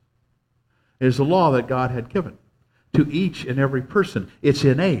conscience. It is a law that God had given to each and every person. It's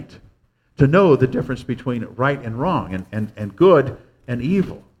innate to know the difference between right and wrong and good and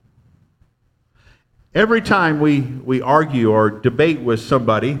evil. Every time we argue or debate with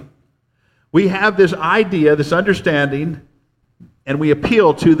somebody, we have this idea, this understanding, and we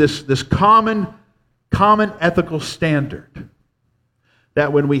appeal to this common ethical standard.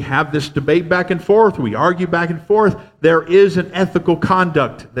 That when we have this debate back and forth, we argue back and forth, there is an ethical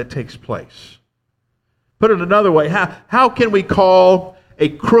conduct that takes place. Put it another way, how can we call a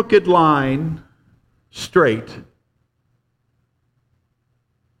crooked line straight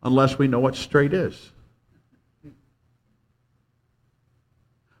unless we know what straight is?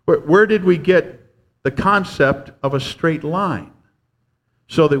 Where did we get the concept of a straight line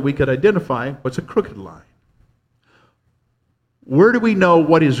so that we could identify what's a crooked line? Where do we know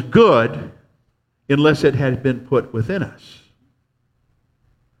what is good unless it had been put within us?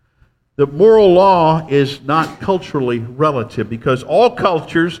 The moral law is not culturally relative because all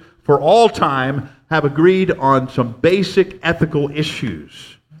cultures for all time have agreed on some basic ethical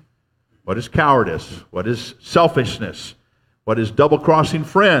issues. What is cowardice? What is selfishness? What is double-crossing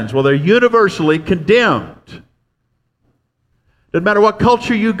friends? Well, they're universally condemned. Doesn't matter what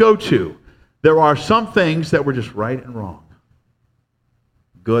culture you go to, there are some things that were just right and wrong,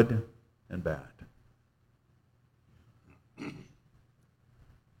 good and bad.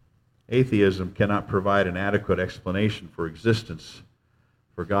 Atheism cannot provide an adequate explanation for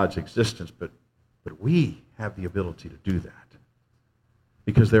God's existence, but we have the ability to do that.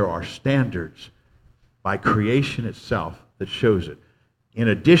 Because there are standards by creation itself that shows it, in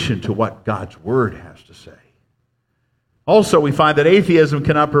addition to what God's Word has to say. Also, we find that atheism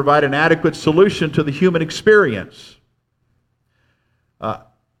cannot provide an adequate solution to the human experience.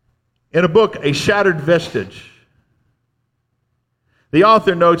 In a book, A Shattered Vestige, the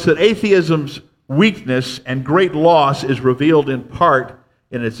author notes that atheism's weakness and great loss is revealed in part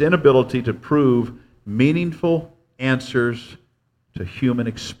in its inability to prove meaningful answers to human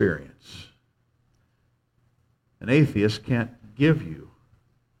experience. An atheist can't give you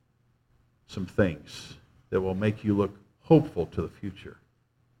some things that will make you look hopeful to the future.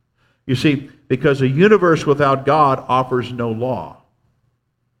 You see, because a universe without God offers no law.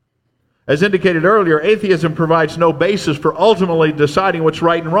 As indicated earlier, atheism provides no basis for ultimately deciding what's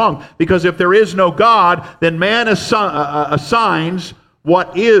right and wrong. Because if there is no God, then man assigns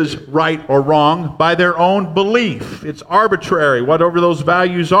what is right or wrong by their own belief. It's arbitrary, whatever those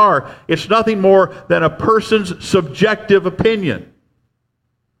values are. It's nothing more than a person's subjective opinion.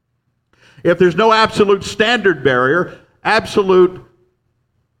 If there's no absolute standard barrier, no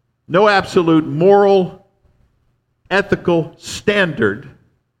absolute moral, ethical standard,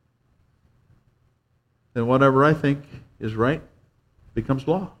 then whatever I think is right becomes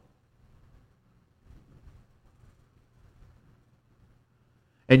law.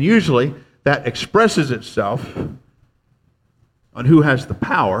 And usually that expresses itself on who has the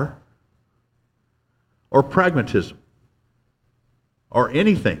power or pragmatism or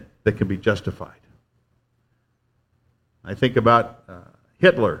anything that can be justified. I think about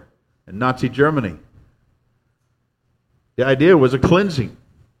Hitler and Nazi Germany. The idea was a cleansing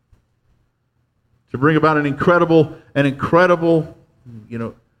to bring about an incredible,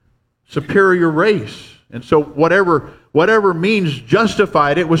 superior race. And so whatever means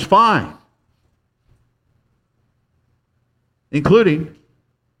justified it was fine. including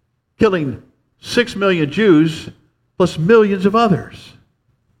killing 6 million Jews plus millions of others.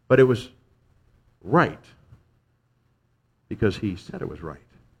 But it was right because he said it was right.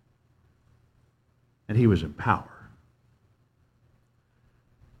 And he was in power.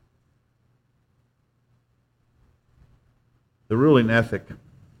 The ruling ethic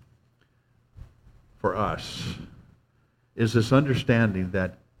for us is this understanding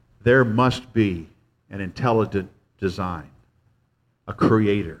that there must be an intelligent design, a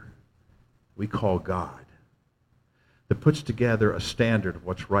creator we call God, that puts together a standard of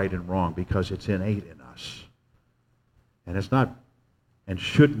what's right and wrong because it's innate in us. And it's not, and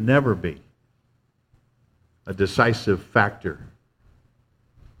should never be, a decisive factor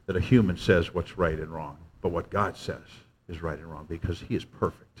that a human says what's right and wrong, but what God says is right and wrong because he is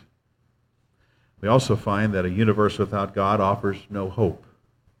perfect. We also find that a universe without God offers no hope.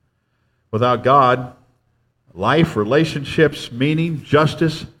 Without God, life, relationships, meaning,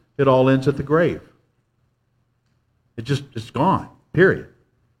 justice, it all ends at the grave. It's gone, period.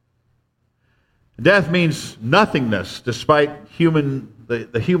 Death means nothingness, despite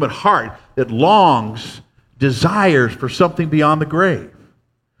the human heart that longs, desires for something beyond the grave.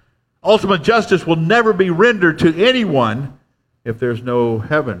 Ultimate justice will never be rendered to anyone if there's no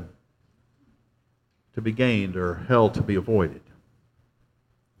heaven to be gained or hell to be avoided.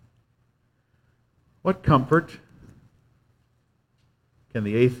 What comfort can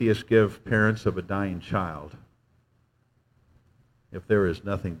the atheist give parents of a dying child if there is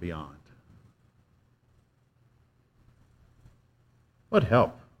nothing beyond? What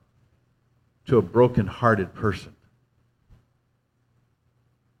help to a broken-hearted person?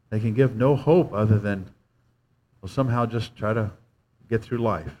 They can give no hope other than, well, somehow just try to get through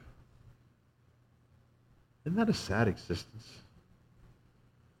life. Isn't that a sad existence?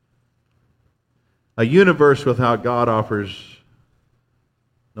 A universe without God offers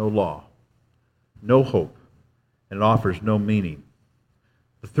no law, no hope, and it offers no meaning.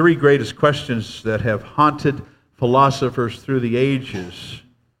 The three greatest questions that have haunted philosophers through the ages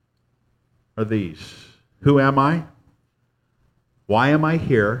are these: who am I? Why am I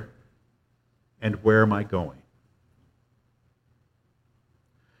here? And where am I going?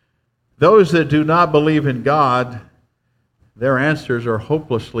 Those that do not believe in God, their answers are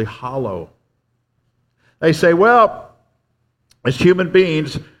hopelessly hollow. They say, well, as human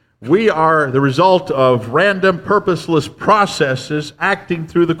beings, we are the result of random, purposeless processes acting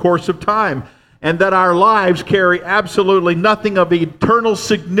through the course of time, and that our lives carry absolutely nothing of eternal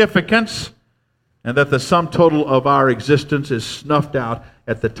significance, and that the sum total of our existence is snuffed out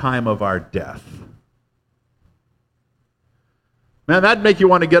at the time of our death. Man, that'd make you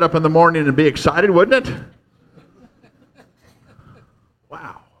want to get up in the morning and be excited, wouldn't it?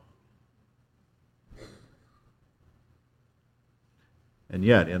 Wow. And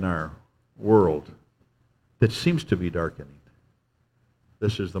yet, in our world that seems to be darkening,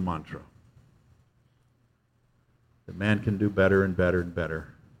 this is the mantra: that man can do better and better and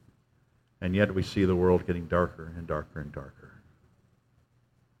better. And yet we see the world getting darker and darker and darker.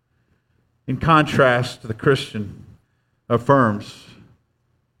 In contrast, the Christian affirms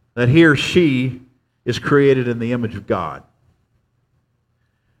that he or she is created in the image of God.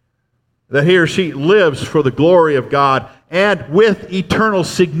 That he or she lives for the glory of God and with eternal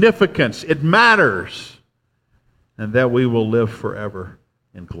significance. It matters. And that we will live forever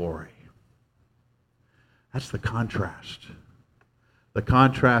in glory. That's the contrast. The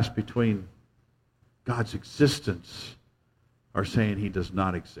contrast between God's existence or saying he does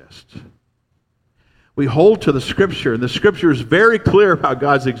not exist. We hold to the Scripture, and the Scripture is very clear about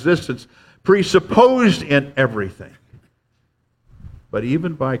God's existence, presupposed in everything. But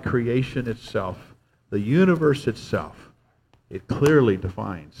even by creation itself, the universe itself, it clearly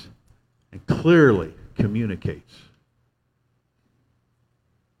defines and clearly communicates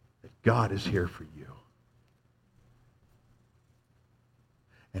that God is here for you.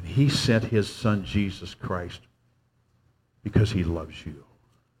 And he sent his Son, Jesus Christ, because he loves you.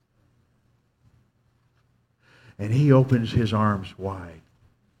 And he opens his arms wide.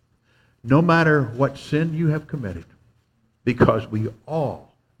 No matter what sin you have committed, because we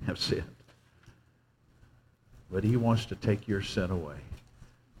all have sinned. But he wants to take your sin away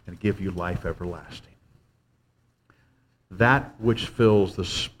and give you life everlasting. That which fills the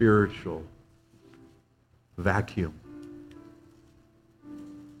spiritual vacuum.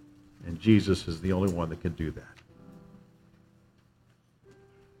 And Jesus is the only one that can do that.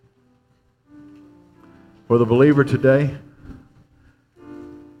 For the believer today,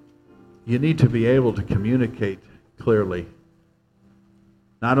 you need to be able to communicate clearly,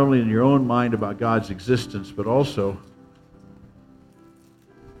 not only in your own mind about God's existence, but also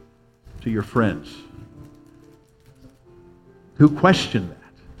to your friends who question that.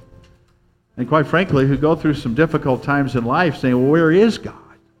 And quite frankly, who go through some difficult times in life saying, well, where is God?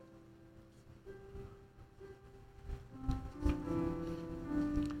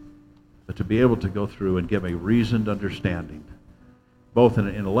 But to be able to go through and give a reasoned understanding, both in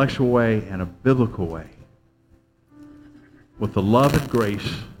an intellectual way and a biblical way, with the love and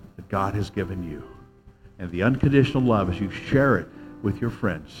grace that God has given you, and the unconditional love as you share it with your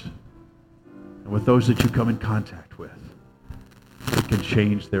friends and with those that you come in contact with, it can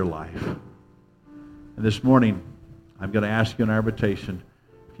change their life. And this morning, I'm going to ask you in our invitation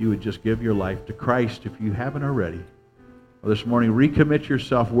if you would just give your life to Christ if you haven't already. Or this morning, recommit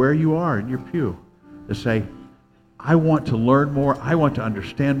yourself where you are in your pew to say, I want to learn more. I want to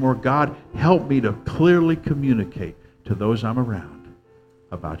understand more. God, help me to clearly communicate to those I'm around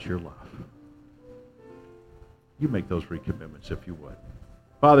about your love. You make those recommitments if you would.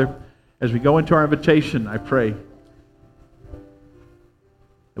 Father, as we go into our invitation, I pray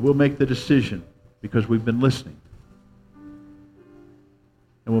that we'll make the decision because we've been listening.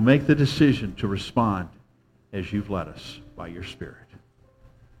 And we'll make the decision to respond as you've led us by your Spirit.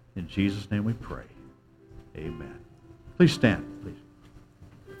 In Jesus' name we pray. Amen. Please stand, please.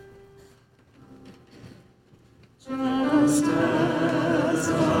 Just as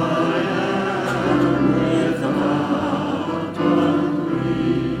I am without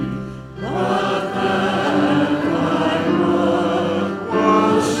agree, but that thy blood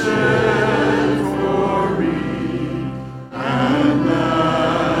was shed for me, and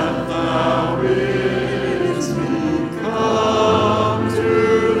that thou bidst me come to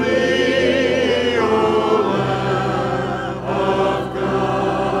thee, O Lamb of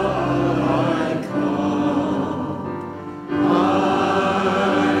God, I come.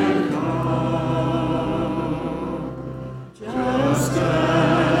 Just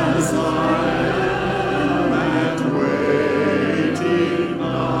as I am, and waiting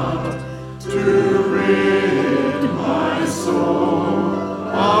not to rid my soul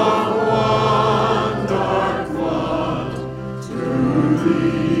of one dark flood, to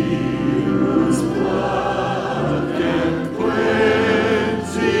thee whose blood can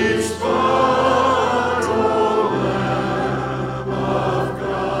cleanse each spot, O Lamb of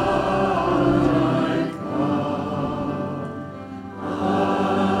God, I come.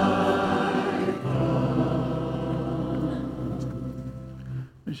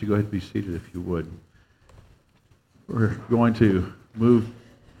 Why don't you go ahead and be seated if you would. We're going to move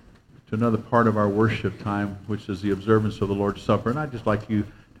to another part of our worship time, which is the observance of the Lord's Supper. And I'd just like you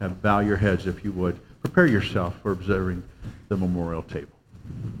to bow your heads if you would. Prepare yourself for observing the memorial table.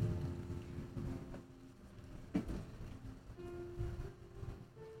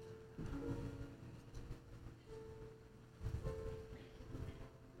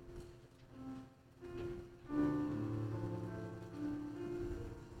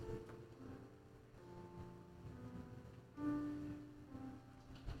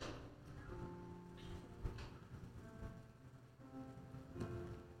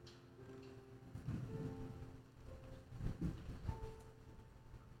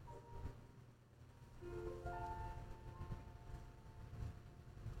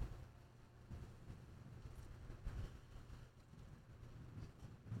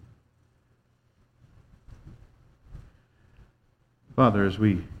 Father, as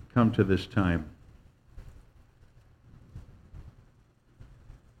we come to this time,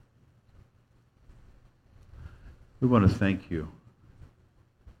 we want to thank you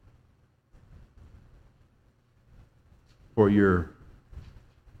for your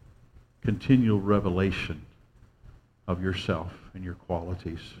continual revelation of yourself and your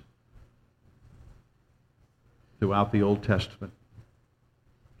qualities throughout the Old Testament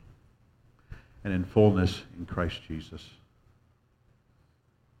and in fullness in Christ Jesus.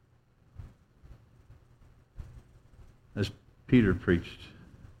 As Peter preached,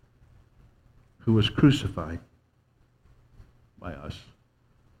 who was crucified by us.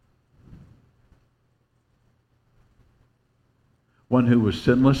 One who was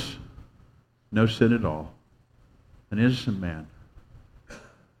sinless, no sin at all, an innocent man,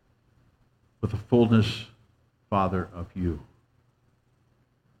 with a fullness, Father, of you,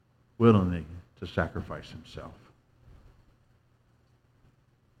 willingly to sacrifice himself.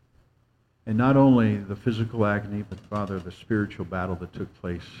 And not only the physical agony, but Father, the spiritual battle that took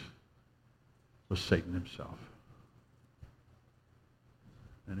place with Satan himself.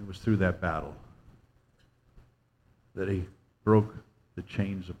 And it was through that battle that he broke the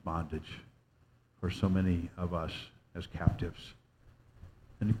chains of bondage for so many of us as captives.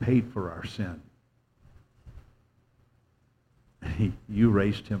 And he paid for our sin. And you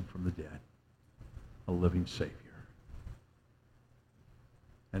raised him from the dead, a living Savior.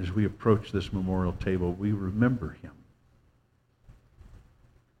 And as we approach this memorial table, we remember him.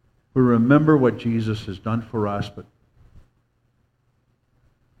 We remember what Jesus has done for us, but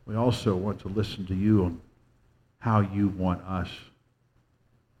we also want to listen to you on how you want us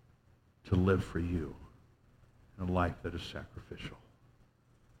to live for you in a life that is sacrificial,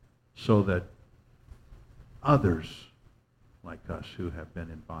 so that others like us who have been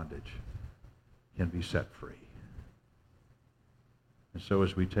in bondage can be set free. And so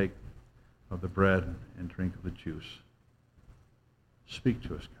as we take of the bread and drink of the juice, speak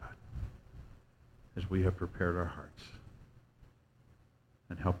to us, God, as we have prepared our hearts,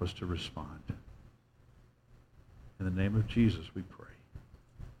 and help us to respond. In the name of Jesus we pray.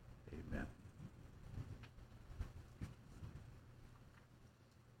 Amen.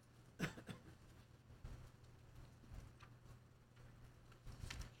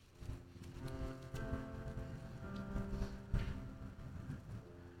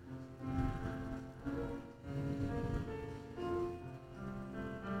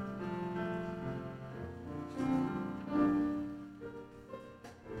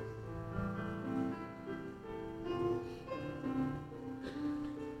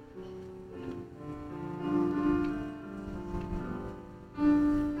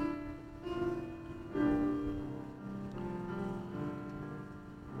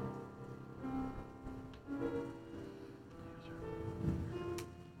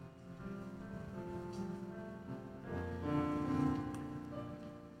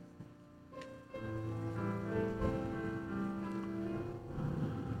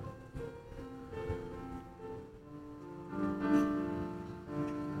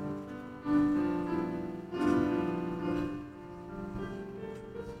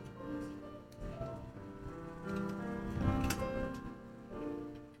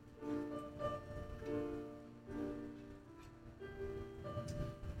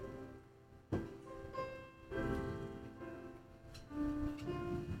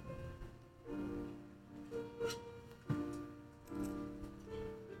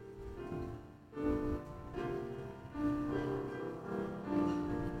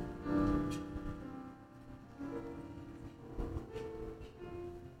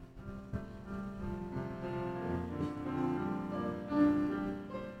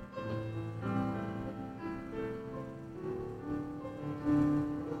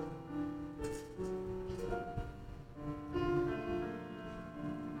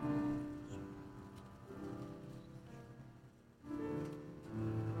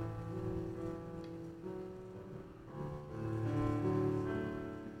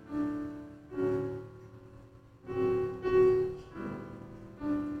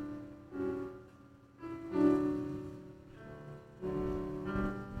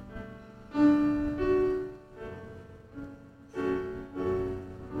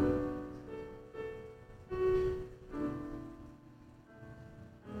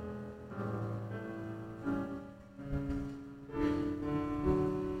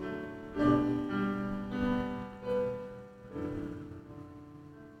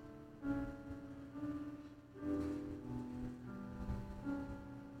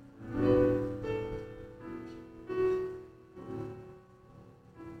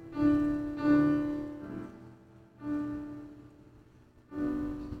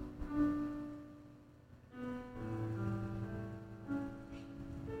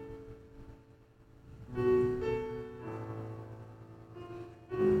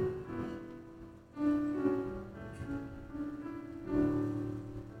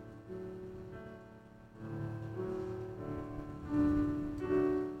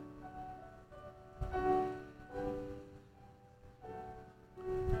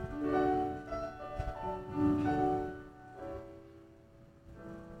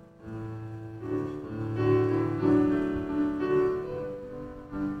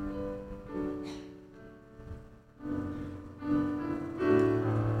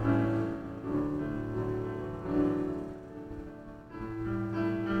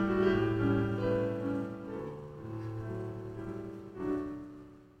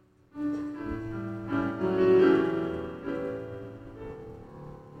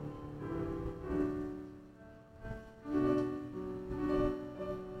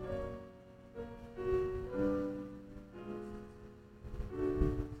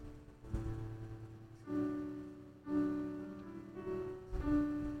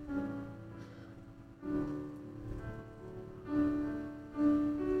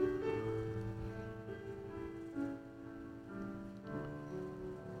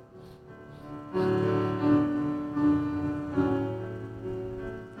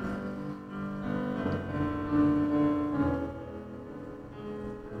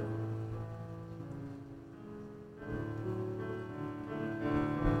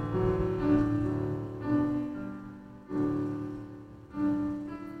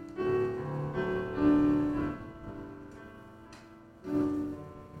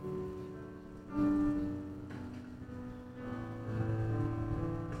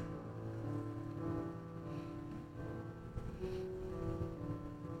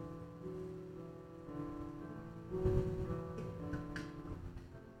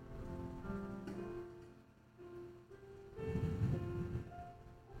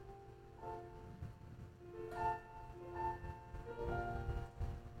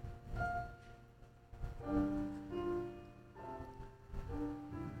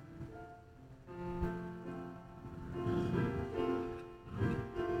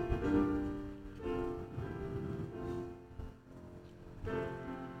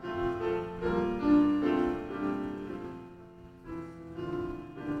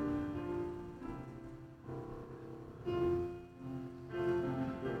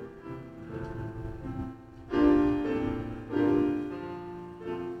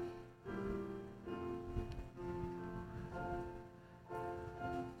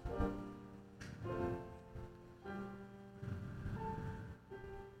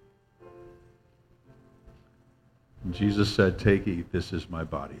 And Jesus said, "Take, eat, this is my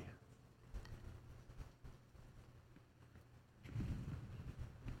body."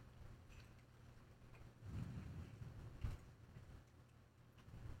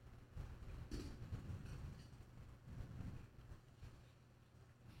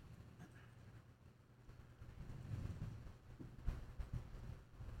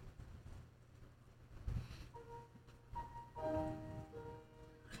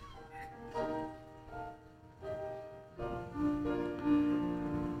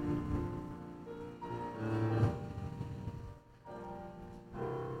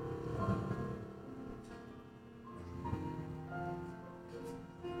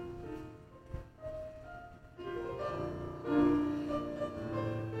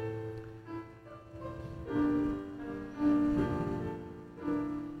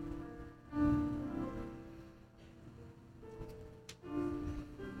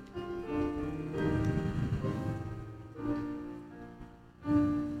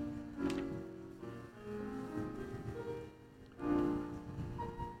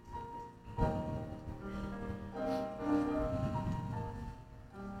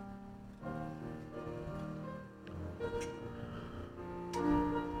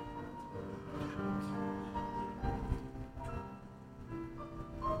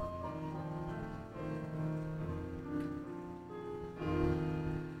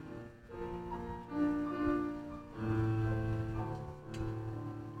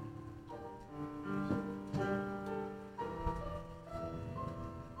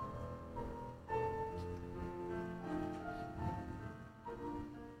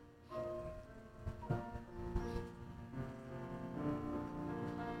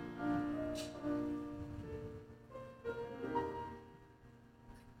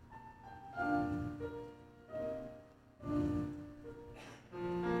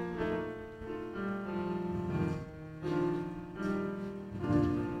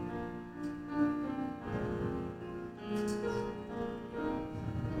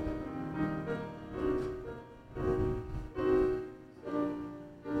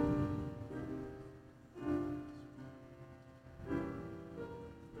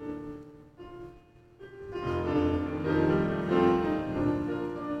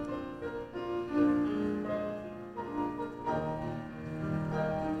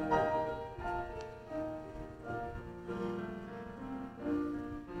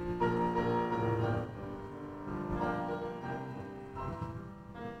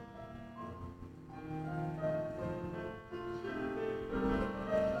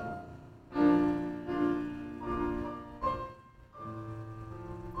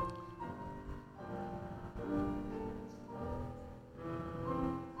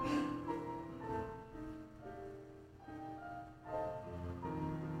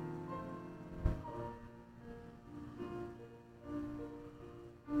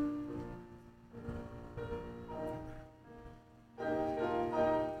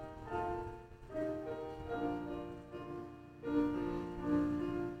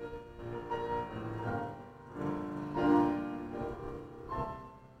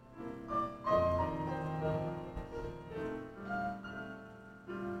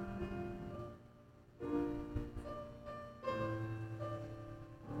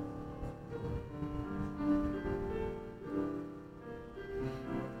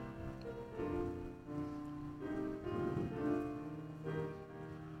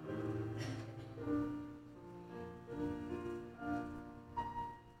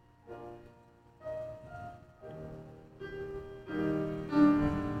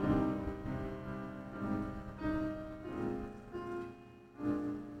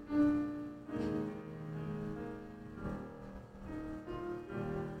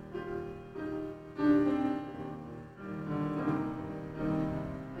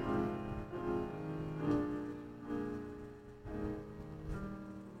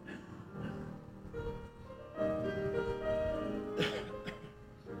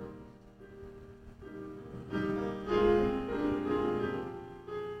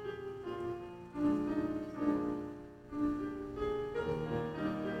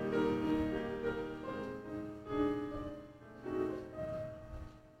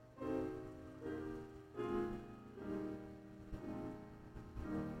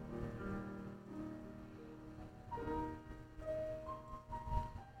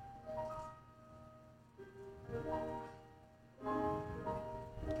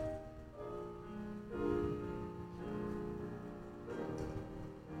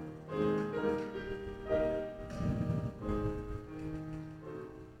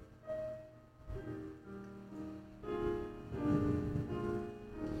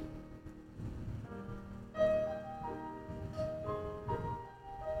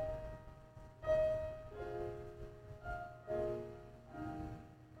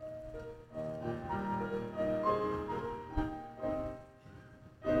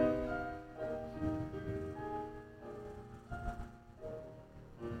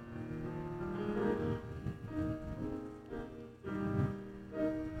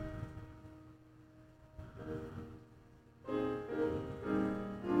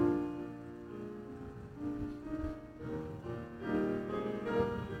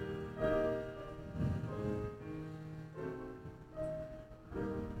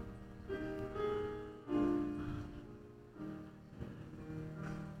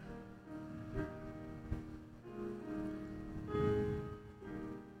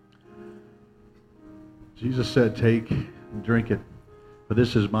 Jesus said, take and drink it. For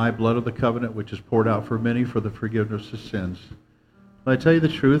this is my blood of the covenant, which is poured out for many for the forgiveness of sins. But I tell you the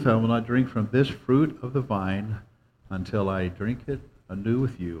truth, I will not drink from this fruit of the vine until I drink it anew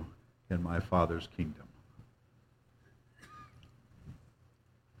with you in my Father's kingdom.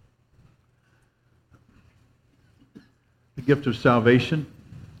 The gift of salvation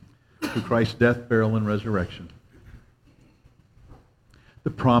through Christ's death, burial, and resurrection. The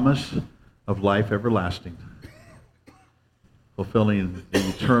promise of life everlasting, fulfilling the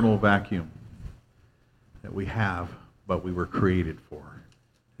eternal vacuum that we have, but we were created for.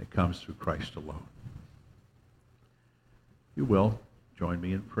 It comes through Christ alone. You will join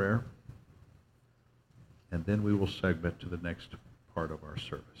me in prayer, and then we will segment to the next part of our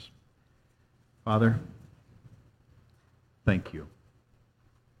service. Father, thank you.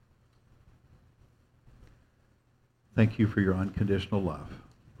 Thank you for your unconditional love.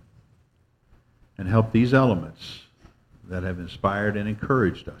 And help these elements that have inspired and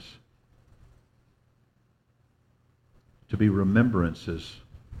encouraged us to be remembrances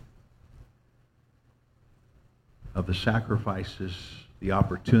of the sacrifices, the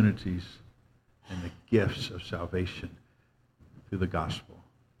opportunities, and the gifts of salvation through the gospel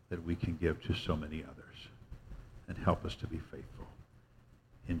that we can give to so many others. And help us to be faithful.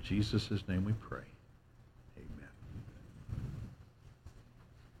 In Jesus' name we pray. Amen.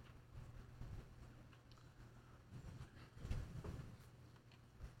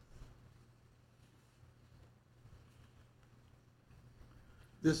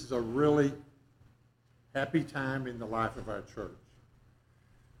 This is a really happy time in the life of our church.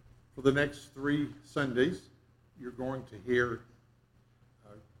 For the next 3 Sundays, you're going to hear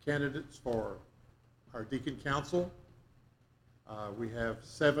candidates for our deacon council. We have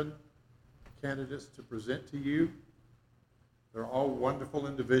 7 candidates to present to you. They're all wonderful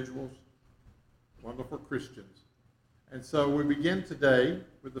individuals, wonderful Christians. And so we begin today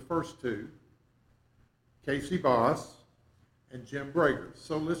with the first 2, Casey Boss and Jim Brager.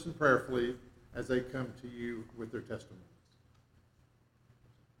 So listen prayerfully as they come to you with their testimonies.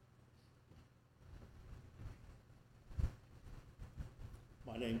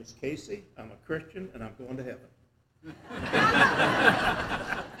 My name is Casey. I'm a Christian, and I'm going to heaven.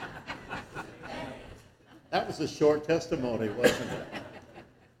 That was a short testimony, wasn't it?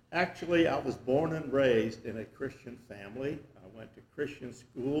 Actually, I was born and raised in a Christian family. I went to Christian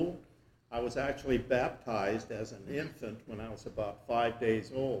school. I was actually baptized as an infant when I was about 5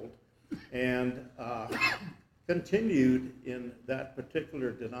 days old, and continued in that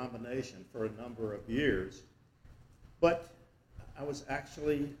particular denomination for a number of years. But I was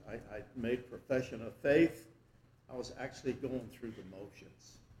actually, I made profession of faith. I was actually going through the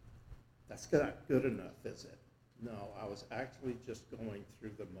motions. That's not good enough, is it? No, I was actually just going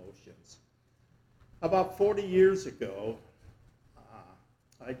through the motions. About 40 years ago,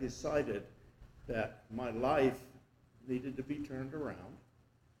 I decided that my life needed to be turned around.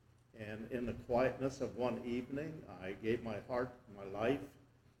 And in the quietness of one evening, I gave my heart, my life,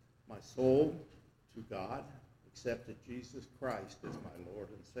 my soul to God, accepted Jesus Christ as my Lord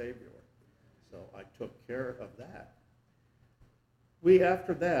and Savior. So I took care of that.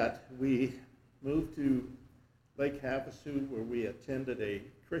 After that, we moved to Lake Havasu, where we attended a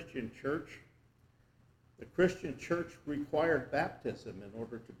Christian church. The Christian church required baptism in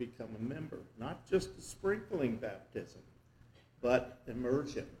order to become a member, not just a sprinkling baptism, but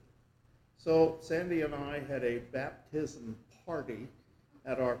immersion. So Sandy and I had a baptism party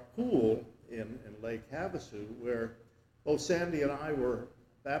at our pool in Lake Havasu, where both Sandy and I were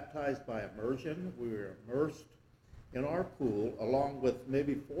baptized by immersion. We were immersed in our pool along with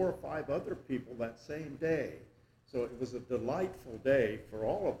maybe 4 or 5 other people that same day. So it was a delightful day for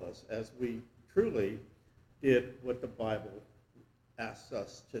all of us as we truly did what the Bible asks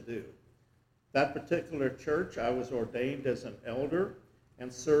us to do. That particular church, I was ordained as an elder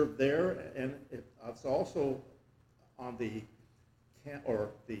and served there, and I was also on the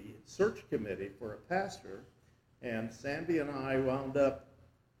search committee for a pastor, and Sandy and I wound up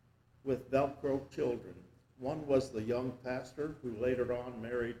with Velcro children. One was the young pastor who later on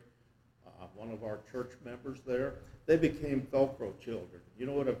married one of our church members there. They became Velcro children. You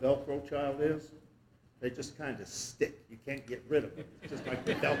know what a Velcro child is? They just kind of stick. You can't get rid of them. It's just like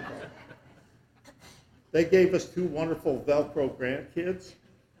Velcro. They gave us 2 wonderful Velcro grandkids.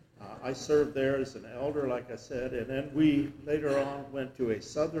 I served there as an elder, like I said, and then we later on went to a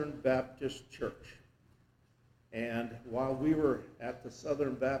Southern Baptist church. And while we were at the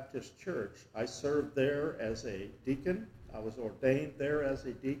Southern Baptist church, I served there as a deacon. I was ordained there as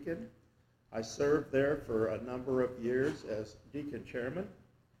a deacon. I served there for a number of years as deacon chairman.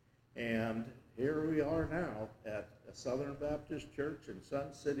 And here we are now at a Southern Baptist Church in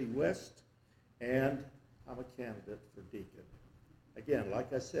Sun City West, and I'm a candidate for deacon. Again,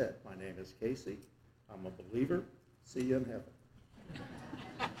 like I said, my name is Casey. I'm a believer. See you in heaven.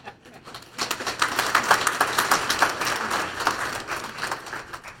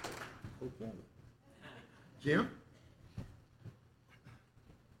 Okay. Jim?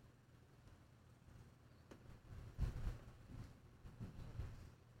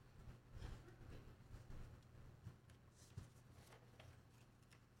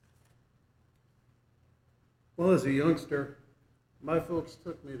 Well, as a youngster, my folks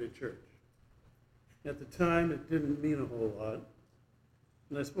took me to church. At the time, it didn't mean a whole lot,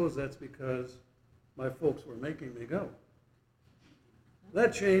 and I suppose that's because my folks were making me go.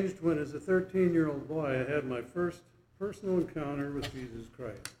 That changed when, as a 13-year-old boy, I had my first personal encounter with Jesus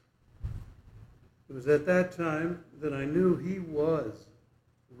Christ. It was at that time that I knew he was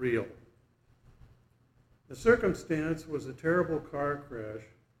real. The circumstance was a terrible car crash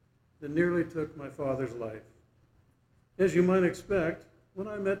that nearly took my father's life. As you might expect, when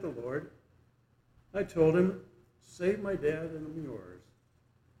I met the Lord, I told him, "Save my dad and I'm yours."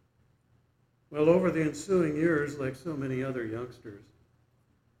 Well, over the ensuing years, like so many other youngsters,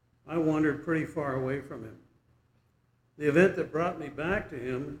 I wandered pretty far away from him. The event that brought me back to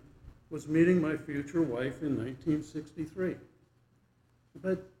him was meeting my future wife in 1963.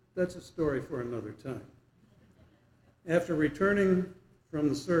 But that's a story for another time. After returning from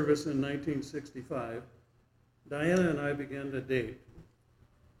the service in 1965, Diana and I began to date.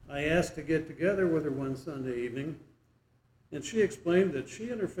 I asked to get together with her one Sunday evening, and she explained that she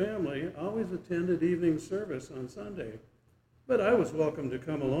and her family always attended evening service on Sunday, but I was welcome to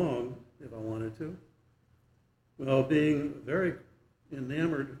come along if I wanted to. Well, being very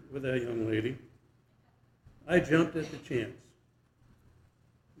enamored with that young lady, I jumped at the chance.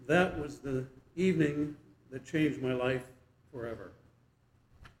 That was the evening that changed my life forever.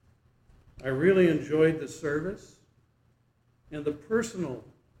 I really enjoyed the service and the personal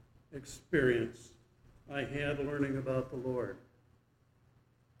experience I had learning about the Lord.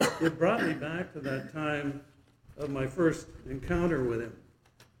 It brought me back to that time of my first encounter with him,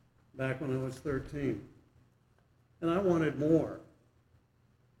 back when I was 13. And I wanted more.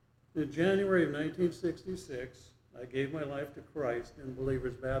 In January of 1966, I gave my life to Christ in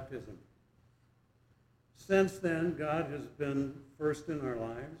believer's baptism. Since then, God has been first in our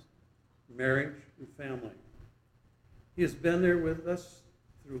lives, marriage and family. He has been there with us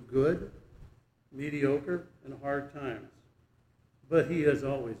through good, mediocre, and hard times, but he has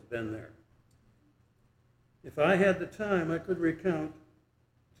always been there. If I had the time, I could recount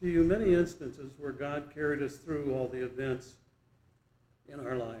to you many instances where God carried us through all the events in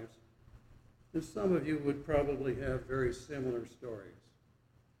our lives, and some of you would probably have very similar stories.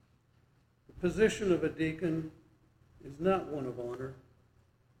 The position of a deacon is not one of honor.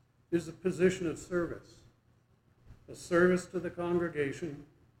 It is a position of service, a service to the congregation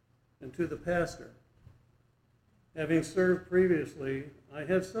and to the pastor. Having served previously, I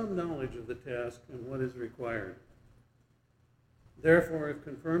have some knowledge of the task and what is required. Therefore, if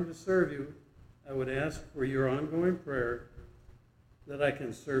confirmed to serve you, I would ask for your ongoing prayer that I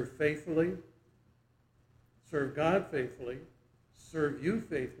can serve faithfully, serve God faithfully, serve you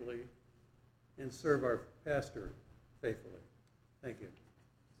faithfully, and serve our pastor faithfully. Thank you.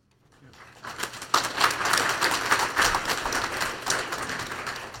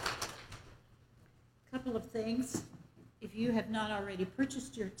 Couple of things. If you have not already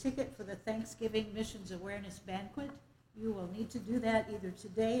purchased your ticket for the Thanksgiving Missions Awareness Banquet, you will need to do that either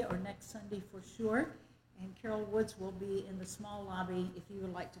today or next Sunday for sure. And Carol Woods will be in the small lobby if you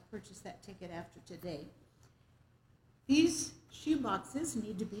would like to purchase that ticket after today. These shoe boxes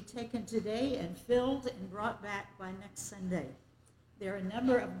need to be taken today and filled and brought back by next Sunday. There are a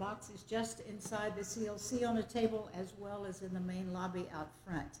number of boxes just inside the CLC on a table as well as in the main lobby out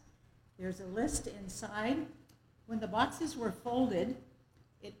front. There's a list inside. When the boxes were folded,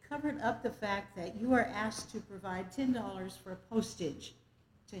 it covered up the fact that you are asked to provide $10 for postage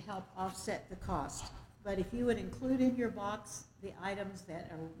to help offset the cost. But if you would include in your box the items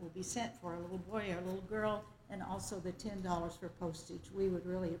that will be sent for a little boy or a little girl, and also the $10 for postage, we would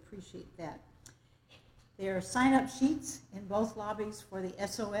really appreciate that. There are sign-up sheets in both lobbies for the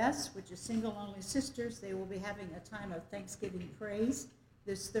SOS, which is Single Only Sisters. They will be having a time of Thanksgiving praise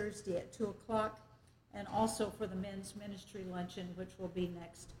this Thursday at 2 o'clock, and also for the men's ministry luncheon, which will be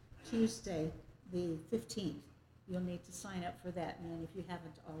next Tuesday, the 15th. You'll need to sign up for that, men, if you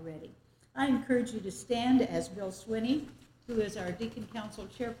haven't already. I encourage you to stand as Bill Swinney, who is our Deacon Council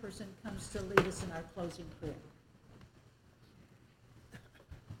chairperson, comes to lead us in our closing prayer.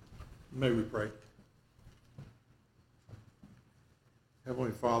 May we pray?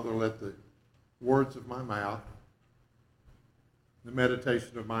 Heavenly Father, let the words of my mouth, the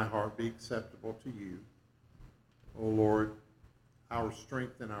meditation of my heart be acceptable to you, O Lord, our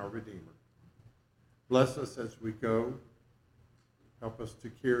strength and our Redeemer. Bless us as we go. Help us to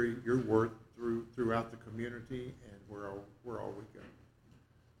carry your word throughout the community and where all we go.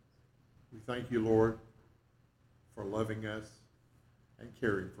 We thank you, Lord, for loving us and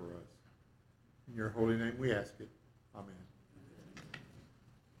caring for us. In your holy name we ask it. Amen.